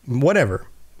whatever.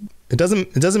 It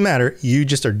doesn't matter. You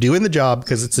just are doing the job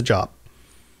because it's a job.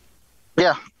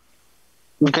 Yeah.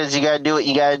 Because you got to do what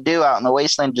you got to do out in the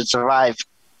Wasteland to survive.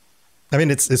 I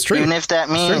mean, it's true. Even if that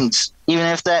means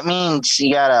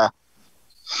you got to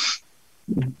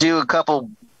do a couple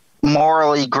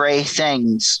morally gray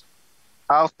things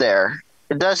out there.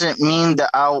 It doesn't mean that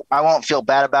I won't feel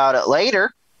bad about it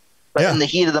later, but in the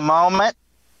heat of the moment,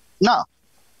 no.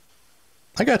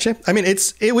 I got you. I mean,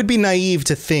 it would be naive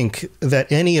to think that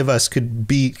any of us could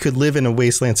live in a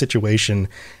wasteland situation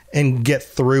and get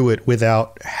through it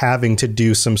without having to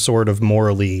do some sort of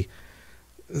morally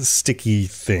sticky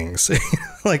things,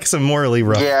 like some morally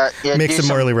rough. Make some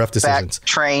morally rough decisions.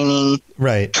 Training,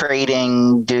 right?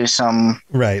 Trading, do some.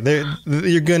 Right.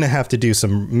 You're going to have to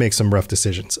make some rough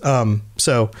decisions.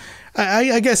 So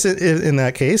I guess in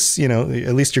that case,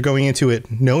 at least you're going into it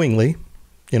knowingly,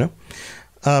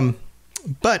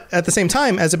 but at the same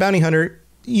time, as a bounty hunter,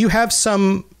 you have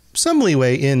some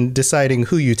leeway in deciding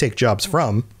who you take jobs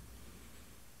from.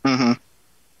 Mm-hmm.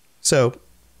 So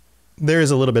there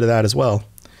is a little bit of that as well.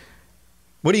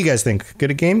 What do you guys think? Good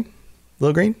a game,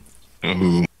 Lil Green?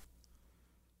 Ooh.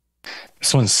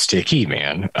 This one's sticky,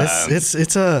 man.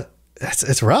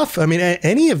 It's rough. I mean,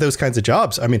 any of those kinds of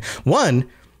jobs. I mean, one,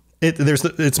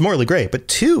 it's morally gray, but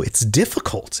two, it's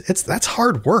difficult. That's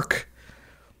hard work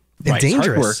and dangerous.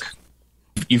 Hard work.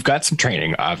 You've got some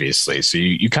training, obviously, so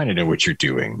you kind of know what you're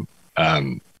doing.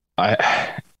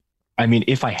 I mean,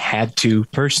 if I had to,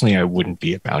 personally, I wouldn't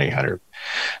be a bounty hunter.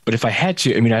 But if I had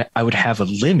to, I mean, I would have a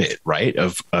limit, right,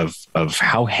 of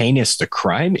how heinous the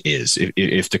crime is.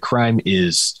 If the crime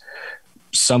is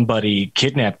somebody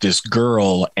kidnapped this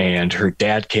girl and her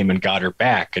dad came and got her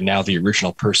back, and now the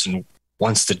original person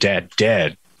wants the dad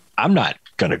dead, I'm not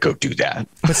going to go do that.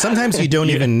 But sometimes you don't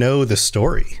even know the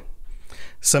story.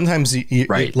 Sometimes,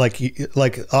 right. like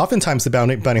oftentimes the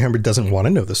bounty hunter doesn't want to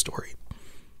know the story.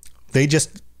 They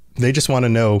just want to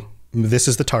know, this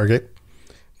is the target.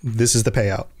 This is the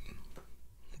payout.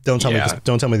 Don't tell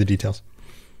me the details.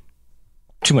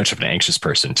 Too much of an anxious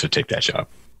person to take that job.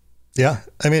 Yeah.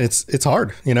 I mean, it's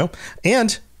hard,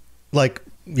 and like,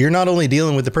 you're not only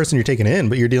dealing with the person you're taking in,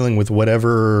 but you're dealing with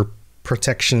whatever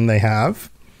protection they have,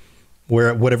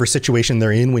 whatever situation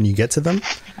they're in when you get to them.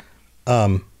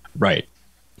 Right.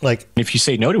 Like, if you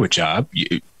say no to a job,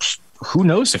 who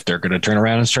knows if they're going to turn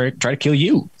around and try to kill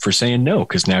you for saying no,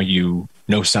 because now you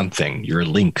know something. You're a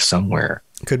link somewhere.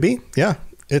 Could be. Yeah.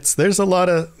 There's a lot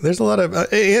of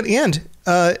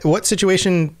what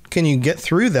situation can you get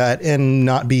through that and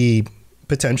not be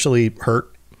potentially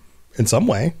hurt in some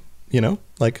way?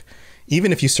 Like,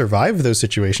 even if you survive those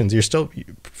situations, you're still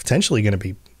potentially going to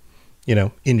be,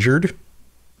 injured.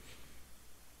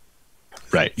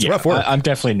 Right. It's rough work. I'm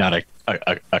definitely not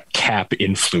a cap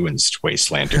influenced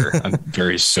wastelander. I'm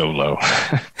very solo.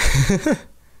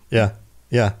 Yeah.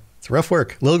 It's rough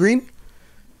work. Lil Green?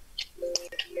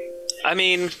 I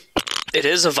mean, it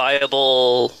is a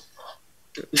viable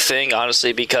thing,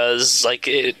 honestly, because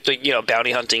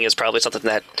bounty hunting is probably something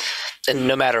that, and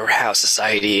no matter how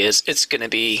society is, it's going to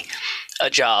be a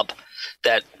job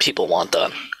that people want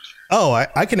done. Oh,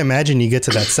 I can imagine you get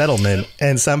to that settlement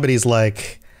and somebody's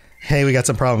like, hey, we got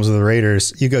some problems with the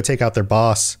Raiders. You go take out their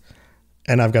boss,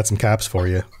 and I've got some caps for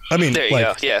you. I mean, there you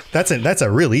go. Yeah, that's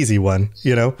a real easy one,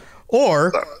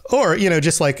 or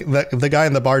just like the guy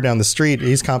in the bar down the street,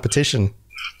 he's competition.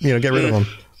 Get rid of him.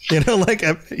 Like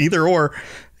either or.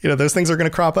 Those things are going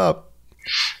to crop up.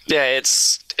 Yeah,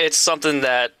 it's something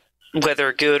that,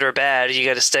 whether good or bad, you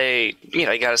got to stay. You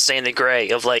got to stay in the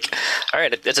gray of like, all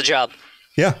right, it's a job.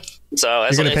 Yeah. So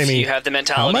as long as you have the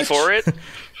mentality for it,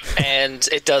 and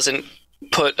it doesn't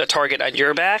put a target on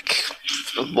your back,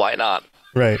 why not?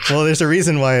 Right. Well, there's a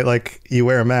reason why, like, you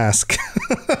wear a mask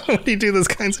when you do those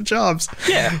kinds of jobs.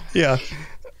 Yeah. Yeah.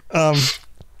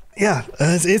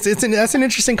 That's an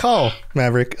interesting call,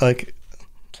 Maverick. Like,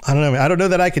 I don't know. I don't know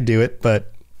that I could do it,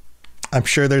 but I'm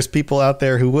sure there's people out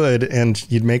there who would, and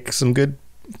you'd make some good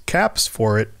caps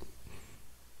for it.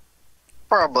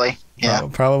 Probably. Yeah.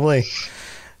 Probably.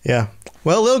 Yeah.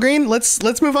 Well, Lil Green,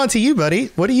 let's move on to you, buddy.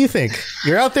 What do you think?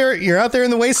 You're out there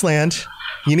in the wasteland.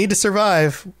 You need to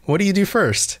survive. What do you do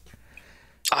first?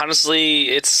 Honestly,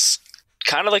 it's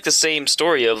kind of like the same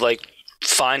story of like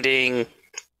finding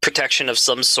protection of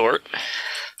some sort.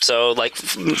 So like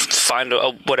find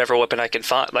whatever weapon I can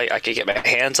find, like I could get my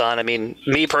hands on. I mean,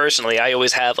 me personally, I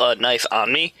always have a knife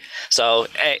on me. So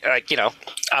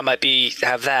I might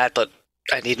have that, but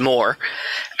I need more.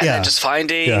 And then just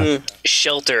finding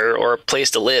shelter or a place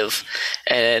to live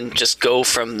and just go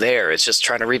from there. It's just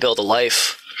trying to rebuild a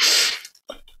life.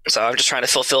 So I'm just trying to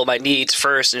fulfill my needs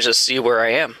first and just see where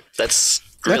I am. That's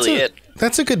really it.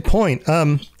 That's a good point.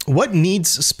 What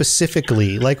needs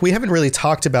specifically? Like, we haven't really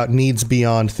talked about needs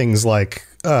beyond things like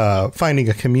finding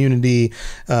a community,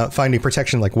 finding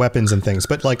protection like weapons and things.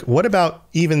 But like, what about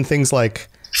even things like,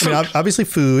 obviously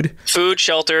food,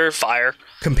 shelter, fire,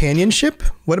 companionship?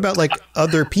 What about like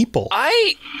other people?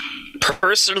 I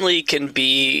personally can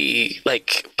be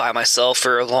like by myself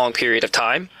for a long period of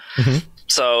time. Mm-hmm.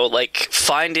 So like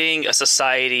finding a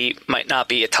society might not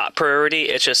be a top priority.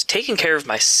 It's just taking care of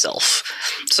myself.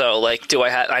 So like,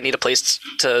 I need a place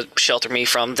to shelter me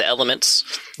from the elements,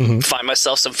 find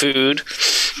myself some food,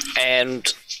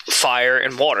 and fire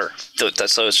and water. So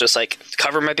it's just like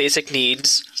cover my basic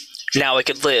needs. Now I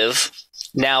could live.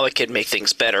 Now I could make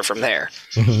things better from there.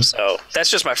 Mm-hmm. So that's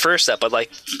just my first step. But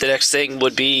like the next thing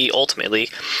would be ultimately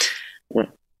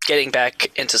getting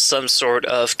back into some sort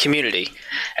of community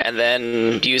and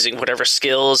then using whatever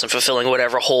skills and fulfilling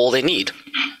whatever hole they need.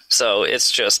 So it's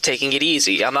just taking it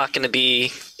easy. I'm not going to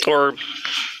be, or,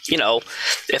 you know,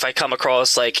 if I come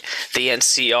across like the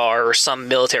NCR or some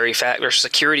military or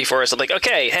security force, I'm like,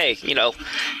 okay, hey, you know,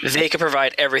 they can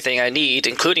provide everything I need,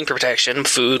 including protection,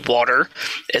 food, water.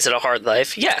 Is it a hard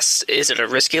life? Yes. Is it a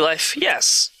risky life?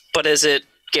 Yes. But is it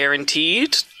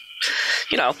guaranteed?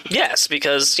 You know, yes,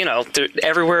 because, you know,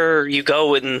 everywhere you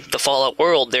go in the Fallout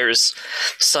world, there's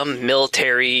some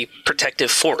military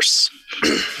protective force.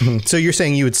 So you're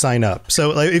saying you would sign up. So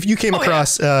like, if you came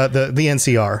across the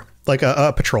NCR, like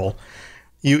a patrol,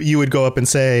 you would go up and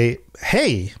say,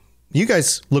 hey, you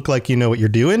guys look like you know what you're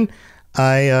doing.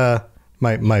 My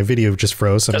video just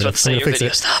froze. So I was about to say, your video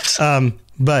stopped.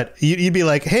 But you'd be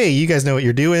like, hey, you guys know what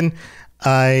you're doing.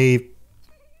 I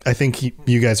think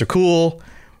you guys are cool.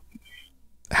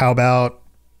 How about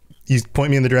you point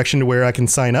me in the direction to where I can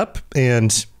sign up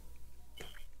and,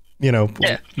 you know,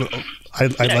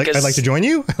 I'd like to join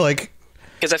you. Like,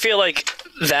 because I feel like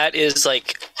that is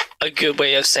like a good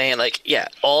way of saying like, yeah,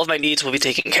 all of my needs will be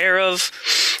taken care of.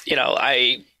 You know,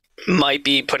 I might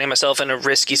be putting myself in a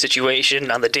risky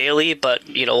situation on the daily, but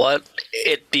you know what?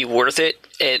 It'd be worth it.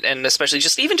 And especially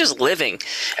just living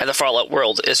in the Fallout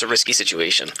world is a risky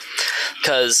situation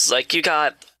because like you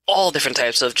got all different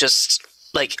types of just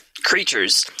like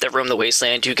creatures that roam the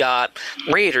wasteland. You got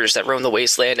raiders that roam the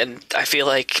wasteland, and I feel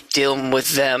like dealing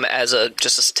with them as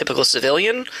just a typical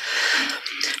civilian,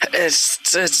 it's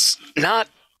tough.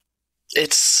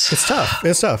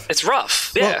 It's tough. It's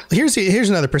rough. Yeah. Well, here's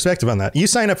another perspective on that. You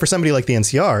sign up for somebody like the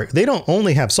NCR, they don't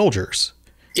only have soldiers.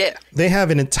 Yeah. They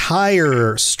have an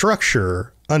entire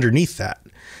structure underneath that.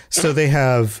 So they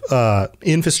have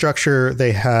infrastructure.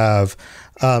 They have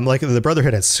like the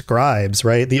Brotherhood has scribes,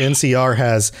 right? The NCR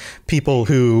has people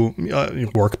who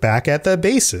work back at the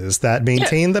bases that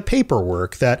maintain the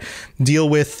paperwork, that deal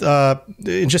with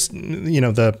just, you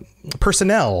know, the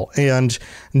personnel and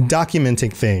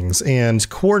documenting things and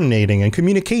coordinating and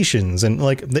communications. And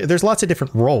like there's lots of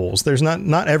different roles. There's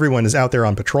not everyone is out there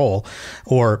on patrol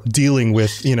or dealing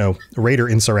with, you know, raider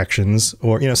insurrections,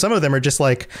 or, you know, some of them are just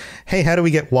like, hey, how do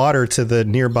we get water to the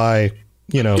nearby,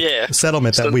 you know,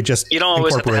 settlement that we just you don't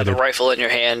always have to have a rifle in your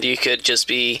hand. You could just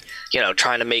be, you know,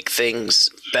 trying to make things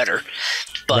better,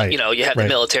 but you know, you have the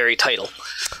military title.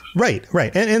 Right.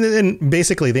 And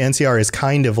basically the NCR is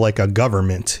kind of like a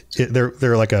government.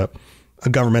 They're like a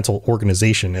governmental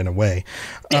organization in a way.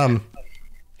 Yeah.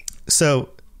 So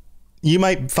you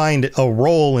might find a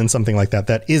role in something like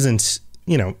that isn't,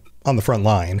 you know, on the front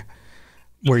line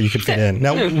where you could fit in.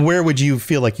 Now, where would you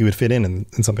feel like you would fit in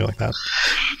something like that?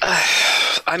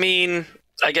 I mean,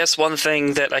 I guess one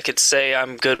thing that I could say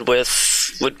I'm good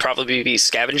with would probably be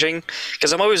scavenging,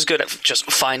 because I'm always good at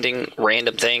just finding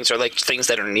random things or like things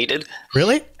that are needed.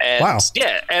 Really? And, wow.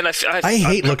 Yeah, and I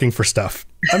hate looking for stuff.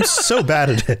 I'm so bad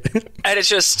at it. And it's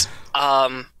just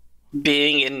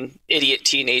being an idiot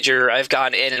teenager, I've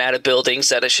gone in and out of buildings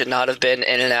that I should not have been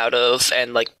in and out of,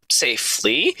 and like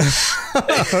safely.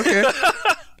 Okay.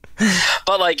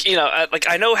 But like, you know,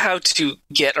 I know how to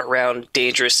get around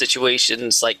dangerous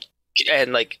situations, like,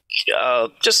 and like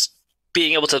just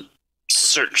being able to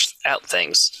search out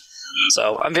things.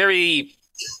 So I'm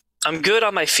good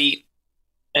on my feet,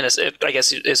 and I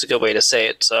guess it's a good way to say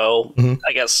it. So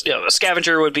I guess, you know, a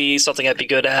scavenger would be something I'd be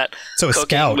good at. So a Cooking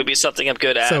scout would be something I'm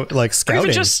good at. So like scouting,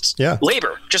 or even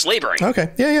just laboring.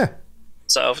 Okay, yeah.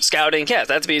 So scouting,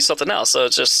 that'd be something else. So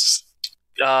it's just,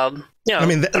 you know, I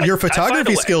mean, your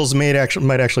photography skills might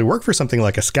actually work for something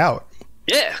like a scout.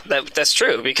 Yeah, that's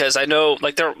true, because I know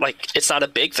like it's not a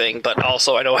big thing, but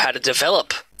also I know how to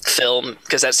develop film,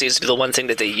 because that seems to be the one thing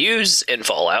that they use in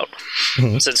Fallout,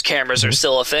 since cameras are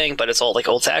still a thing, but it's all like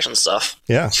old fashioned stuff.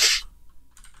 Yeah.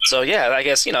 So yeah, I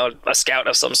guess, you know, a scout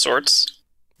of some sorts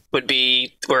would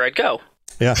be where I'd go.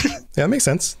 Yeah, that makes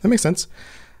sense.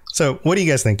 So what do you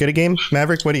guys think? Good a game,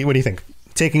 Maverick? What do you think?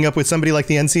 Taking up with somebody like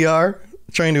the NCR,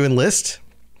 trying to enlist?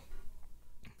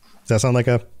 Does that sound like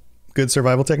a good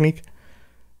survival technique?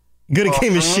 Good a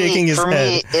game is shaking his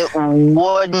head. It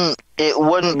wouldn't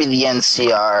be the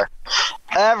NCR.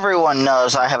 Everyone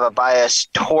knows I have a bias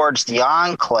towards the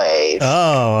Enclave. Oh,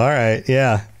 all right.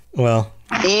 Yeah. Well,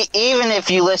 even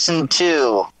if you listen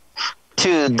to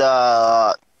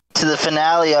the to the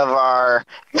finale of our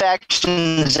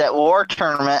Factions at War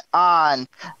tournament on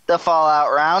the Fallout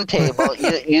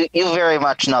Roundtable, you very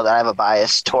much know that I have a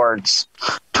bias towards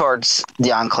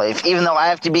the Enclave, even though I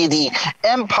have to be the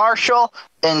impartial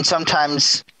and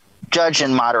sometimes judge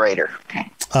and moderator.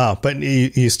 Oh, but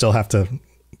you still have to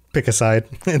pick a side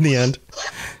in the end.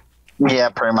 Yeah,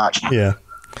 pretty much. Yeah.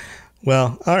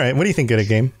 Well, all right. What do you think, Good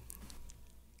Game?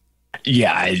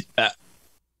 Yeah,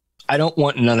 I don't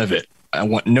want none of it. I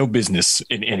want no business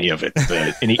in any of it.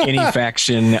 Any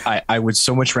faction. I would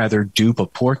so much rather dupe a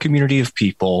poor community of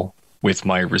people with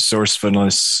my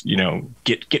resourcefulness,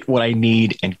 get what I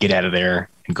need and get out of there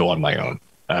and go on my own.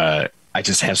 I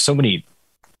just have so many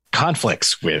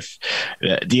conflicts with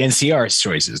the NCR's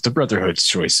choices, the Brotherhood's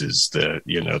choices,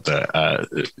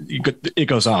 it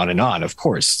goes on and on. Of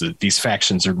course, these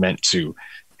factions are meant to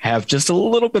have just a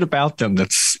little bit about them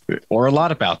or a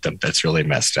lot about them that's really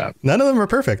messed up. None of them are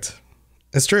perfect.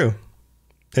 It's true.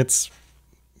 There's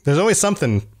always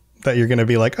something that you're going to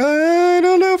be like, I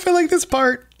don't know if I like this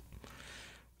part.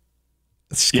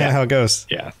 It's kind of how it goes.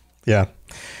 Yeah. Yeah.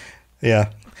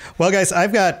 Yeah. Well, guys,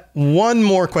 I've got one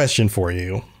more question for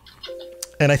you.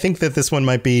 And I think that this one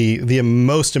might be the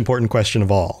most important question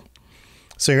of all.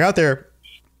 So you're out there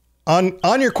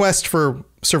on your quest for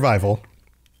survival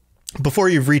before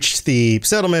you've reached the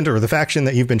settlement or the faction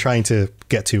that you've been trying to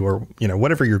get to, or,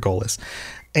 whatever your goal is.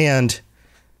 And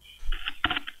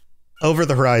over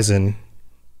the horizon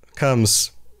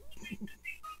comes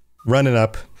running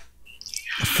up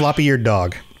a floppy-eared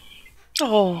dog.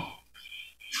 Oh.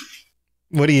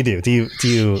 What do you do?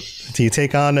 Do you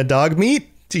take on a dog meat?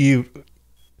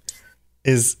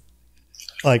 Is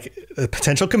like a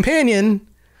potential companion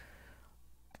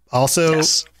also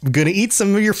going to eat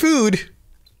some of your food?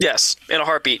 Yes, in a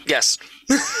heartbeat. Yes.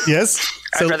 Yes.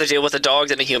 So, I'd rather deal with a dog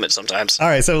than a human sometimes. All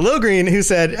right. So Lil Green, who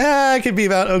said, I could be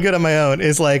about good on my own,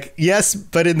 is like, yes,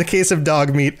 but in the case of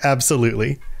dog meat,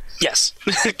 absolutely. Yes.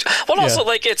 Well, also,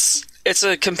 it's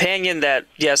a companion that,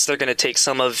 yes, they're going to take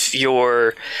some of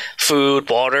your food,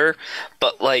 water,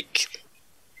 but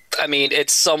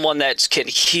it's someone that can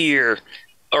hear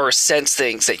or sense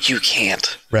things that you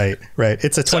can't. Right.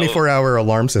 It's a 24-hour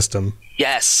alarm system.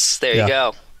 Yes. There you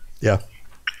go. Yeah.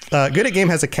 Good at Game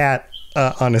has a cat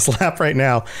on his lap right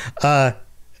now.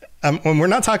 When we're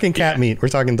not talking cat meat, we're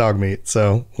talking dog meat.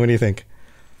 So what do you think?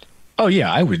 Oh,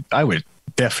 yeah, I would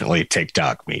definitely take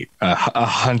dog meat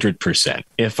 100%.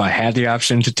 If I had the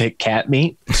option to take cat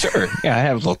meat, sure. Yeah, I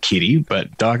have a little kitty,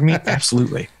 but dog meat,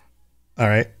 absolutely. All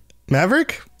right.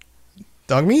 Maverick,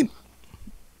 dog meat?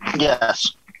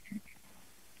 Yes.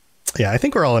 Yeah, I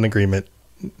think we're all in agreement.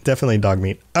 Definitely dog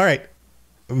meat. All right.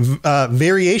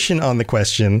 Variation on the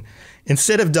question.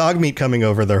 Instead of dog meat coming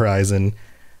over the horizon,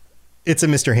 it's a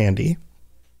Mr. Handy.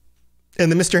 And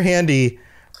the Mr. Handy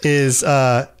is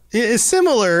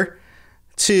similar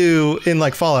to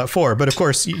in Fallout 4, but of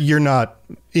course you're not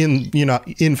in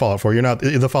Fallout 4. You're not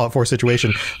in the Fallout 4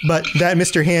 situation. But that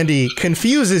Mr. Handy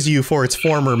confuses you for its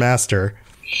former master,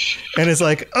 and is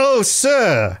like, "Oh,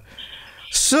 sir,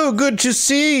 so good to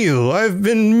see you. I've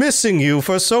been missing you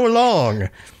for so long."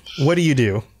 What do?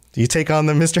 Do you take on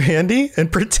the Mr. Handy and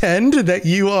pretend that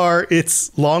you are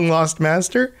its long lost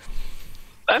master?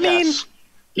 I mean,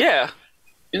 yeah,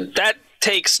 that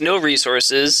takes no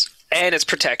resources and it's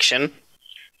protection,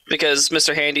 because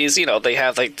Mr. Handy's, they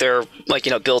have their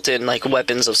built-in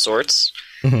weapons of sorts.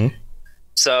 Mm-hmm.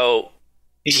 So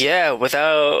yeah,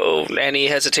 without any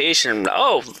hesitation.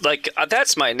 Oh,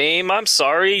 that's my name. I'm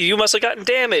sorry. You must have gotten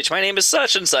damaged. My name is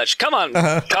such and such. Come on,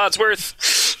 Codsworth.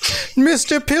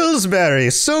 Mr. Pillsbury,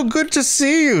 so good to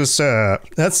see you, sir.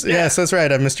 Yes, that's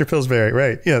right. I'm Mr. Pillsbury.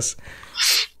 Right. Yes.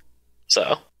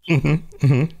 So.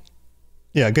 Mm-hmm.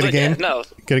 Yeah. Good again. Yeah, no.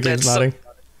 Good again's nodding.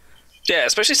 Yeah,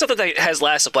 especially something that has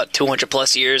lasted 200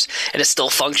 plus years and is still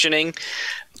functioning.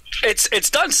 It's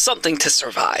done something to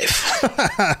survive.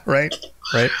 Right.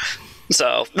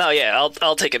 So no, yeah,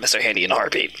 I'll take it, Mr. Handy, in a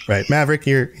heartbeat. Right, Maverick,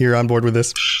 you're on board with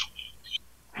this.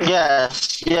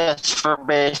 Yes, for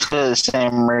basically the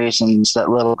same reasons that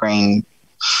Little Green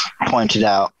pointed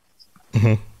out.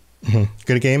 Mm-hmm.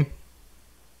 Good game?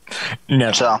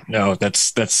 No,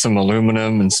 that's some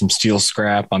aluminum and some steel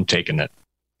scrap. I'm taking it.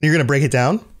 You're gonna break it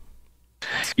down?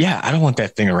 Yeah, I don't want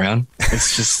that thing around.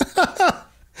 It's just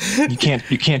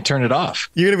you can't turn it off.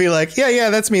 You're gonna be like, yeah,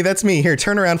 that's me. Here,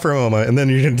 turn around for a moment, and then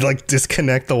you're gonna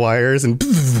disconnect the wires and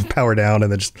power down,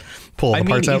 and then just pull the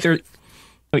parts out.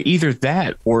 Either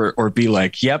that or be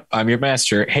like, yep, I'm your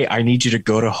master. Hey, I need you to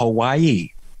go to Hawaii.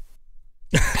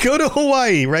 Go to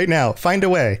Hawaii right now. Find a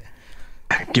way.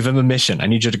 Give him a mission. I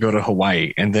need you to go to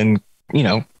Hawaii, and then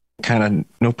kind of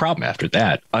no problem after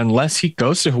that. Unless he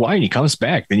goes to Hawaii and he comes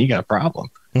back, then you got a problem.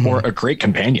 Or a great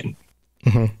companion.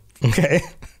 Okay.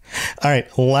 All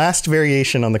right. Last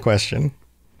variation on the question.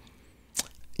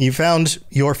 You found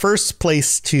your first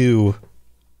place to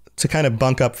kind of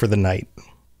bunk up for the night.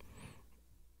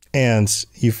 And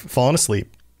you've fallen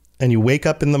asleep. And you wake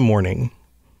up in the morning.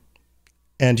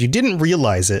 And you didn't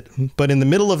realize it. But in the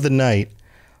middle of the night,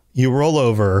 you roll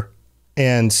over.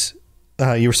 And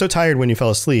you were so tired when you fell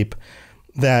asleep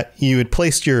that you had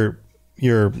placed your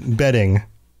bedding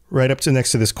right up to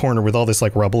next to this corner with all this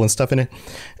like rubble and stuff in it.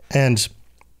 And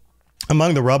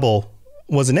among the rubble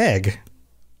was an egg.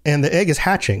 And the egg is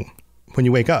hatching when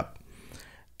you wake up.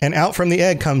 And out from the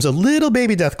egg comes a little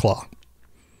baby deathclaw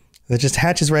that just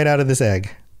hatches right out of this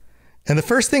egg. And the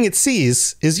first thing it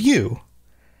sees is you.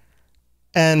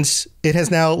 And it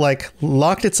has now like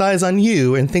locked its eyes on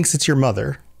you and thinks it's your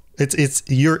mother.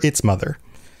 Its mother.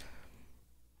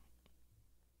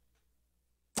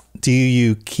 Do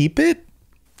you keep it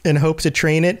and hope to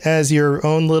train it as your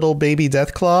own little baby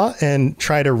deathclaw and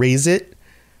try to raise it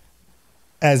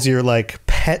as your like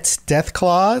pet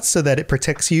deathclaw so that it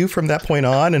protects you from that point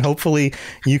on, and hopefully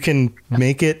you can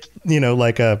make it,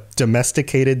 like a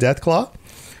domesticated deathclaw?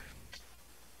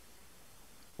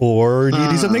 Or do you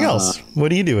do something else? What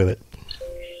do you do with it?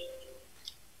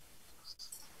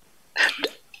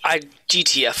 I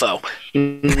GTFO.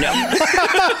 No.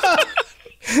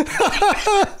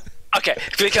 Okay,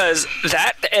 because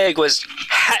that egg was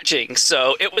hatching,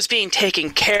 so it was being taken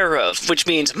care of, which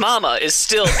means Mama is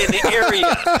still in the area.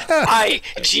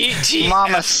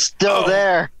 Mama's still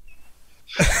there.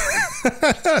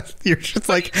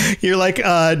 you're like,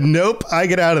 nope, I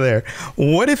get out of there.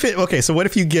 What if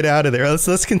you get out of there?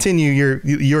 Let's continue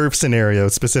your scenario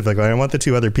specifically. I want the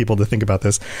two other people to think about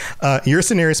this. Your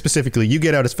scenario specifically, you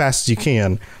get out as fast as you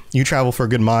can. You travel for a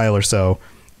good mile or so.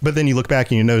 But then you look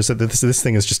back and you notice that this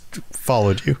thing has just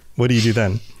followed you. What do you do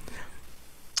then?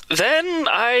 Then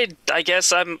I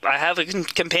guess I have a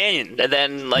companion, and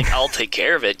then I'll take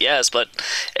care of it. Yes, but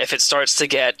if it starts to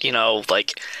get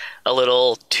a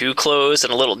little too close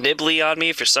and a little nibbly on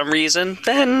me for some reason,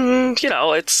 then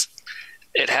I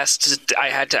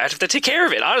have to take care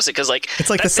of it, honestly, because it's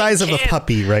like the size of a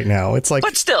puppy right now. It's like,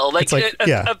 but still,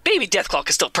 a baby deathclaw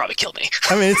can still probably kill me.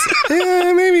 I mean,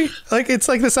 it's maybe it's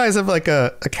like the size of like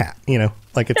a cat,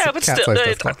 like it's a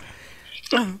cat-sized deathclaw.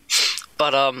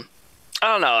 But I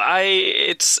don't know.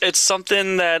 It's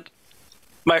something that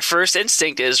my first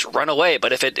instinct is run away.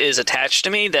 But if it is attached to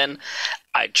me, then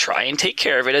I try and take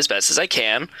care of it as best as I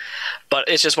can. But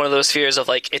it's just one of those fears of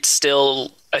it's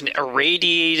still an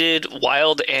irradiated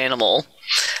wild animal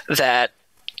that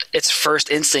its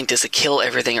first instinct is to kill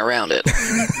everything around it.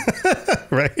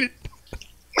 Right.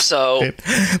 So,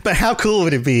 but how cool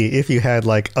would it be if you had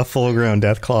a full-grown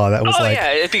deathclaw that was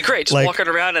yeah, it'd be great. Just walking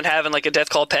around and having a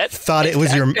deathclaw pet. If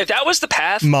that was the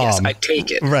path, mom, yes, I'd take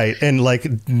it. Right, and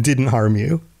didn't harm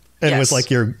you. And was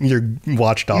your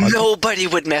watchdog. Nobody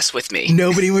would mess with me.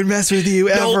 Nobody would mess with you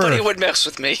ever. Nobody would mess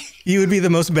with me. You would be the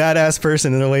most badass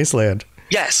person in the wasteland.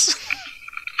 Yes.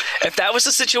 If that was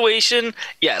the situation,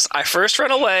 yes, I first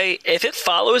run away. If it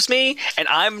follows me and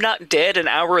I'm not dead an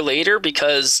hour later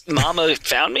because Mama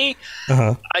found me,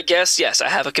 I guess, yes, I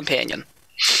have a companion.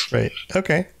 Right.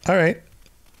 Okay. All right.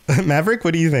 Maverick,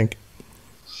 what do you think?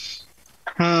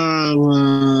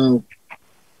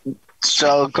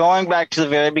 So going back to the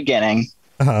very beginning.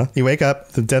 You wake up,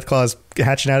 the deathclaw's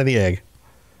hatching out of the egg.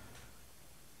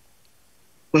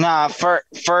 Nah,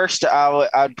 first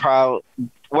I'd probably...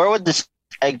 Where would this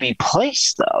egg be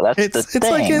placed, though? That's the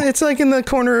thing. It's in the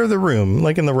corner of the room,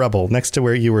 in the rubble, next to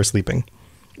where you were sleeping.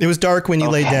 It was dark when you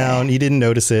laid down. You didn't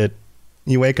notice it.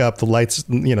 You wake up, the lights,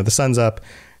 the sun's up,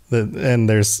 and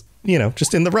there's,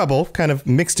 just in the rubble, kind of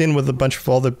mixed in with a bunch of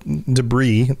all the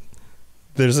debris,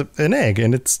 there's an egg,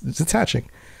 and it's hatching.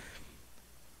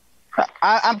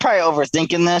 I'm probably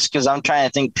overthinking this because I'm trying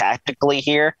to think tactically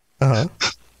here.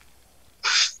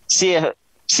 See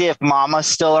if Mama's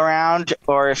still around,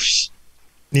 or if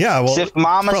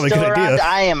Mama's still around,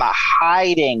 I am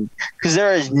hiding because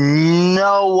there is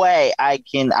no way I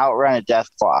can outrun a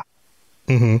deathclaw.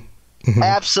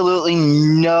 Absolutely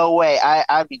no way.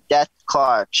 I'd be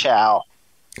deathclaw chow.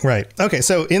 Right. Okay.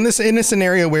 So in this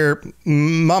scenario where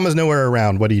Mama's nowhere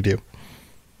around, what do you do?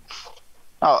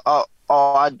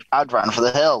 I'd run for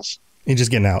the hills. You're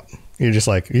just getting out. You're just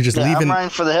leaving. I'm running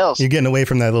for the hills. You're getting away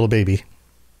from that little baby.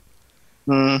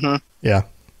 Yeah.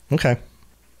 Okay.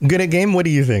 Good at game. What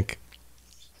do you think?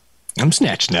 I'm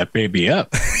snatching that baby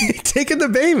up. Taking the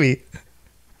baby.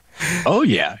 Oh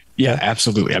yeah. Yeah,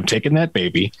 absolutely. I'm taking that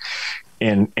baby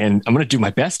and I'm going to do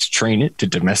my best to train it, to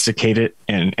domesticate it.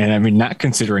 And I mean, not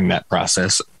considering that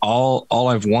process, all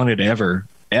I've wanted ever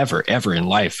in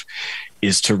life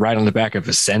is to ride on the back of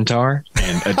a centaur,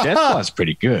 and a deathclaw is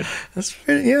pretty good. That's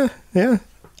pretty, yeah.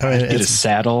 I mean, get a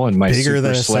saddle and my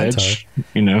super sledge.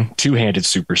 You know, 2-handed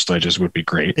super sledges would be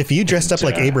great. If you dressed up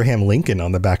like Abraham Lincoln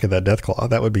on the back of that deathclaw,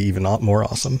 that would be even more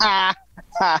awesome.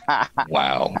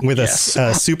 Wow. With a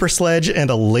super sledge and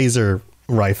a laser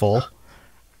rifle.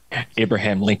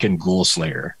 Abraham Lincoln Ghoul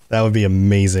Slayer. That would be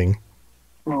amazing.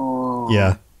 Ooh,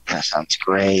 yeah. That sounds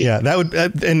great. Yeah,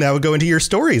 that would go into your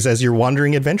stories as your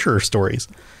wandering adventurer stories.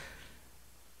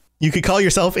 You could call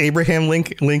yourself Abraham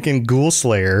Lincoln Ghoul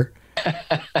Slayer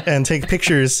and take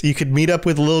pictures. You could meet up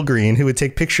with Lil Green, who would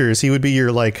take pictures. He would be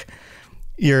your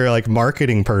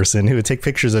marketing person who would take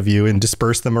pictures of you and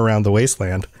disperse them around the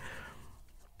wasteland.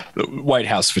 The White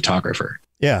House photographer.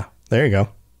 Yeah, there you go.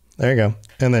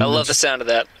 And then I love the sound of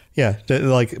that. Yeah,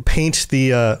 like paint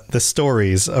the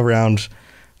stories around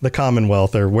the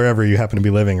Commonwealth or wherever you happen to be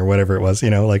living or whatever it was,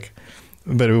 you know, like,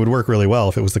 but it would work really well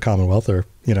if it was the Commonwealth or,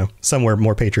 you know, somewhere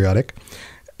more patriotic.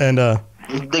 And the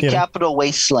capital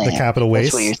wasteland. The capital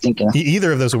waste. That's what you're thinking of.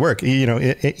 Either of those would work. You know,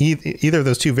 either of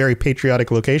those two very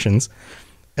patriotic locations,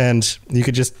 and you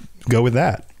could just go with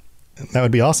that. That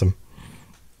would be awesome.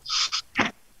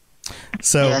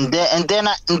 So and then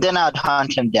I'd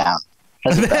hunt him down.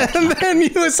 And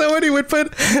then somebody would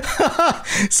put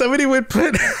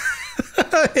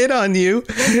a hit on you,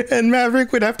 and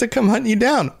Maverick would have to come hunt you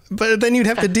down. But then you'd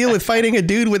have to deal with fighting a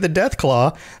dude with a death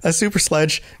claw, a super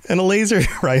sledge, and a laser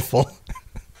rifle.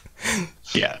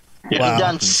 Yeah. Wow.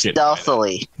 Done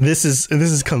stealthily. This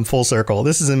is come full circle.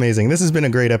 This is amazing. This has been a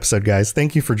great episode, guys.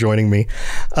 Thank you for joining me.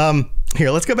 Here,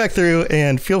 let's go back through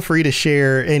and feel free to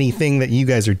share anything that you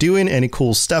guys are doing, any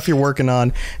cool stuff you're working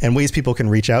on, and ways people can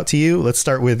reach out to you. Let's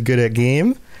start with Good at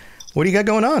Game. What do you got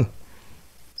going on?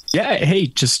 Yeah, hey,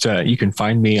 just you can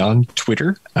find me on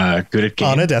Twitter, Good at Game.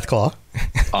 On a Deathclaw.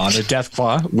 On a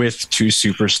Deathclaw with 2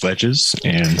 super sledges.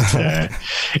 And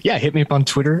yeah, hit me up on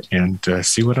Twitter and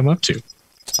see what I'm up to.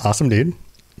 Awesome, dude.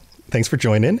 Thanks for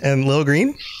joining. And Lil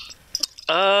Green?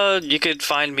 You could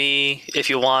find me if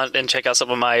you want and check out some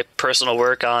of my personal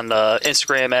work on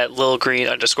Instagram at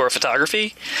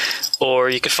lilgreen_photography, or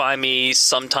you could find me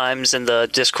sometimes in the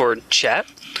Discord chat.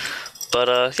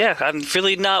 But yeah, I'm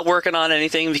really not working on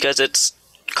anything because it's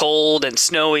cold and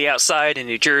snowy outside in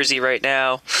New Jersey right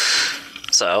now.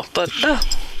 So, but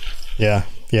yeah.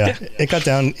 It got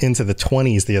down into the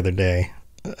 20s the other day.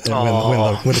 When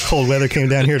the cold weather came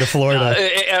down here to Florida.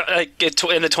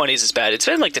 In the 20s is bad. It's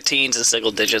been like the teens and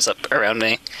single digits up around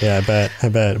me. Yeah, I bet.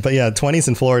 But yeah, 20s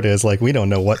in Florida is like, we don't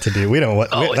know what to do. We don't.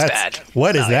 It's bad.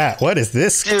 What is that? What is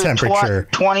this temperature?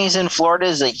 20s in Florida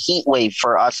is a heat wave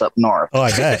for us up north. Oh, I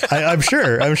bet. I'm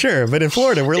sure. But in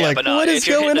Florida, we're like, what is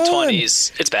going on? If you're in the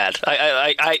 20s, it's bad.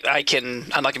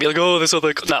 I'm not gonna be like, oh, this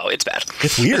other. No, it's bad.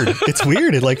 It's weird. It's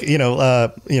weird. It, like,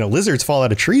 lizards fall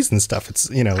out of trees and stuff. It's,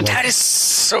 like, that is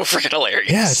so freaking hilarious.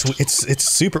 Yeah, it's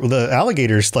super. The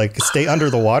alligators like stay under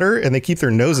the water and they keep their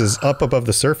noses up above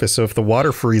the surface. So if the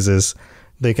water freezes,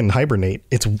 they can hibernate.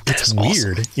 It's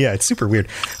weird. Awesome. Yeah, it's super weird.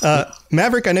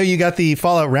 Maverick, I know you got the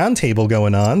Fallout Roundtable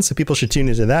going on, so people should tune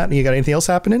into that. You got anything else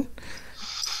happening?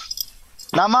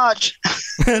 Not much.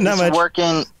 Not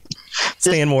much.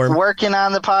 Staying warm. Working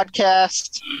on the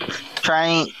podcast.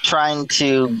 Trying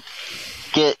to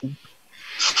get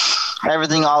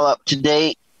everything all up to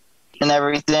date and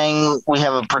everything. We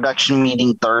have a production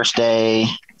meeting Thursday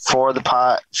for the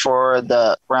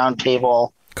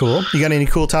roundtable. Cool. You got any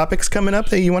cool topics coming up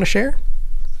that you want to share?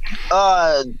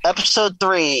 Episode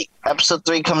 3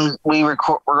 comes. We're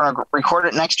going to record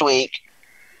it next week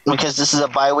because this is a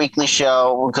bi-weekly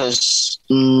show. Because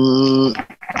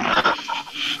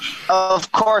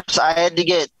of course, I had to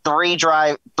get three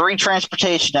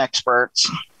transportation experts,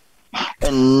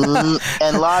 and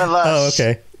a lot of us. Oh,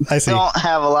 okay. I see. Don't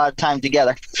have a lot of time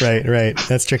together. Right.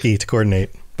 That's tricky to coordinate.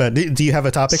 But do you have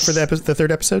a topic for the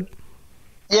third episode?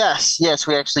 Yes,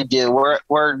 we actually do.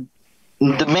 We're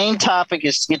the main topic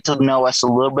is to get to know us a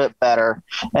little bit better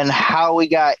and how we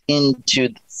got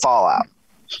into Fallout.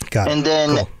 Got it. And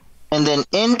then cool. And then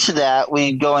into that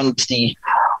we go into the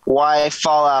why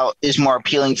Fallout is more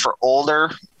appealing for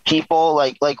older people,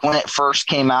 like when it first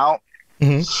came out.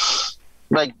 Mm-hmm.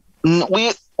 Like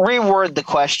we reword the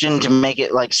question to make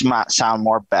it like sound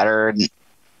more better.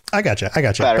 I gotcha.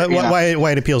 Better, but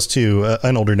why it appeals to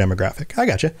an older demographic? I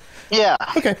gotcha. Yeah.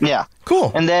 Okay. Yeah.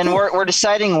 Cool. And then we're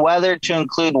deciding whether to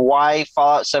include why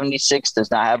Fallout 76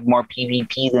 does not have more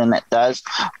PvP than it does.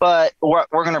 But we're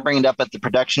going to bring it up at the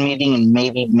production meeting and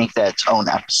maybe make that its own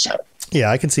episode. Yeah,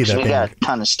 I can see that. We got a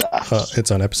ton of stuff.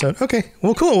 Its own episode. Okay.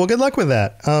 Well, cool. Well, good luck with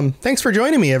that. Thanks for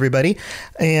joining me, everybody.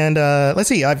 And let's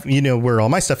see. Where all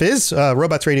my stuff is.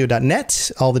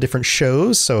 Robotsradio.net. All the different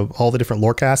shows. So all the different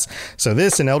lorecasts. So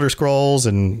this and Elder Scrolls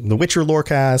and The Witcher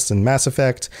lorecast and Mass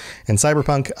Effect and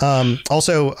Cyberpunk.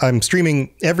 Also, I'm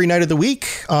streaming every night of the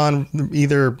week on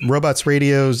either Robots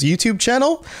Radio's YouTube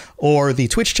channel or the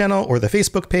Twitch channel or the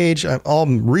Facebook page.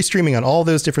 I'm restreaming on all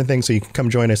those different things. So you can come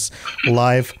join us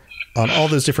live on all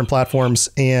those different platforms.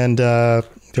 And do I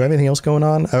have anything else going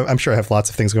on? I'm sure I have lots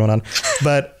of things going on,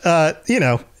 but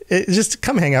just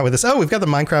come hang out with us. Oh, we've got the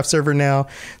Minecraft server now.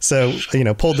 So,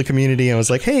 polled the community and was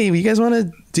like, hey, you guys want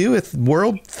to do a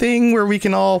world thing where we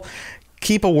can all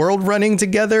keep a world running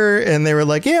together? And they were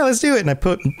like, yeah, let's do it. And I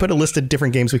put a list of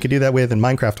different games we could do that with, and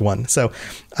Minecraft won. So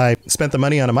I spent the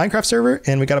money on a Minecraft server,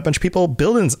 and we got a bunch of people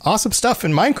building awesome stuff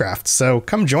in Minecraft. So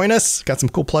come join us. Got some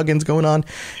cool plugins going on,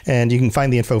 and you can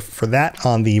find the info for that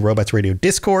on the Robots Radio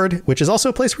Discord, which is also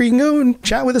a place where you can go and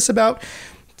chat with us about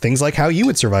things like how you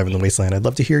would survive in the wasteland. I'd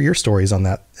love to hear your stories on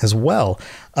that as well.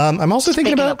 I'm also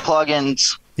thinking about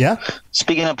plugins. Yeah.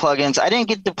 Speaking of plugins, I didn't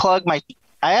get to plug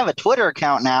I have a Twitter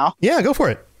account now. Yeah, go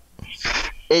for it.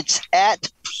 It's at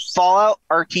Fallout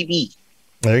RTB.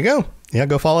 There you go. Yeah,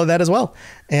 go follow that as well.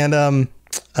 And one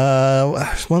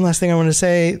last thing I wanted to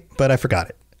say, but I forgot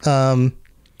it. Oh,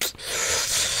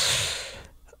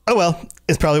 well,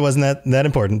 it probably wasn't that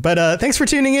important. But thanks for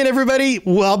tuning in, everybody.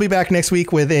 I'll be back next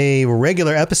week with a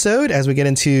regular episode as we get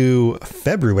into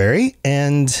February.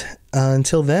 And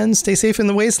until then, stay safe in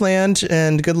the wasteland,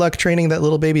 and good luck training that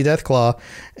little baby Deathclaw.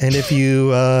 And if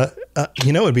you, what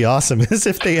would be awesome is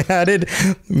if they added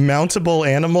mountable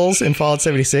animals in Fallout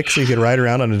 76 so you could ride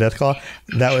around on a Deathclaw.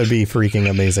 That would be freaking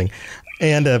amazing.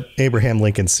 And a Abraham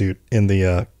Lincoln suit in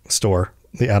the store,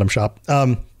 the Atom Shop.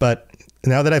 But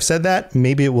now that I've said that,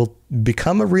 maybe it will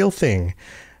become a real thing.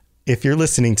 If you're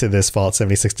listening to this, Fallout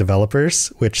 76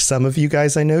 developers, which some of you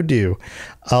guys I know do,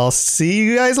 I'll see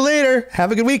you guys later.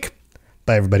 Have a good week.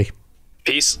 Bye, everybody.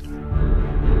 Peace.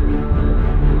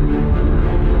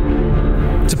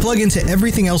 To plug into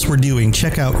everything else we're doing,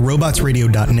 check out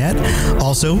robotsradio.net.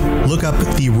 Also, look up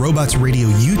the Robots Radio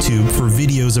YouTube for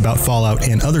videos about Fallout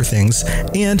and other things.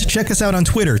 And check us out on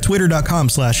Twitter,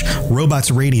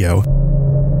 twitter.com/robotsradio.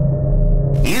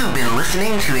 You've been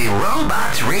listening to a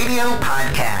Robots Radio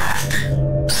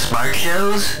podcast. Smart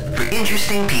shows for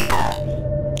interesting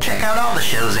people. Check out all the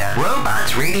shows at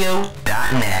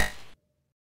robotsradio.net.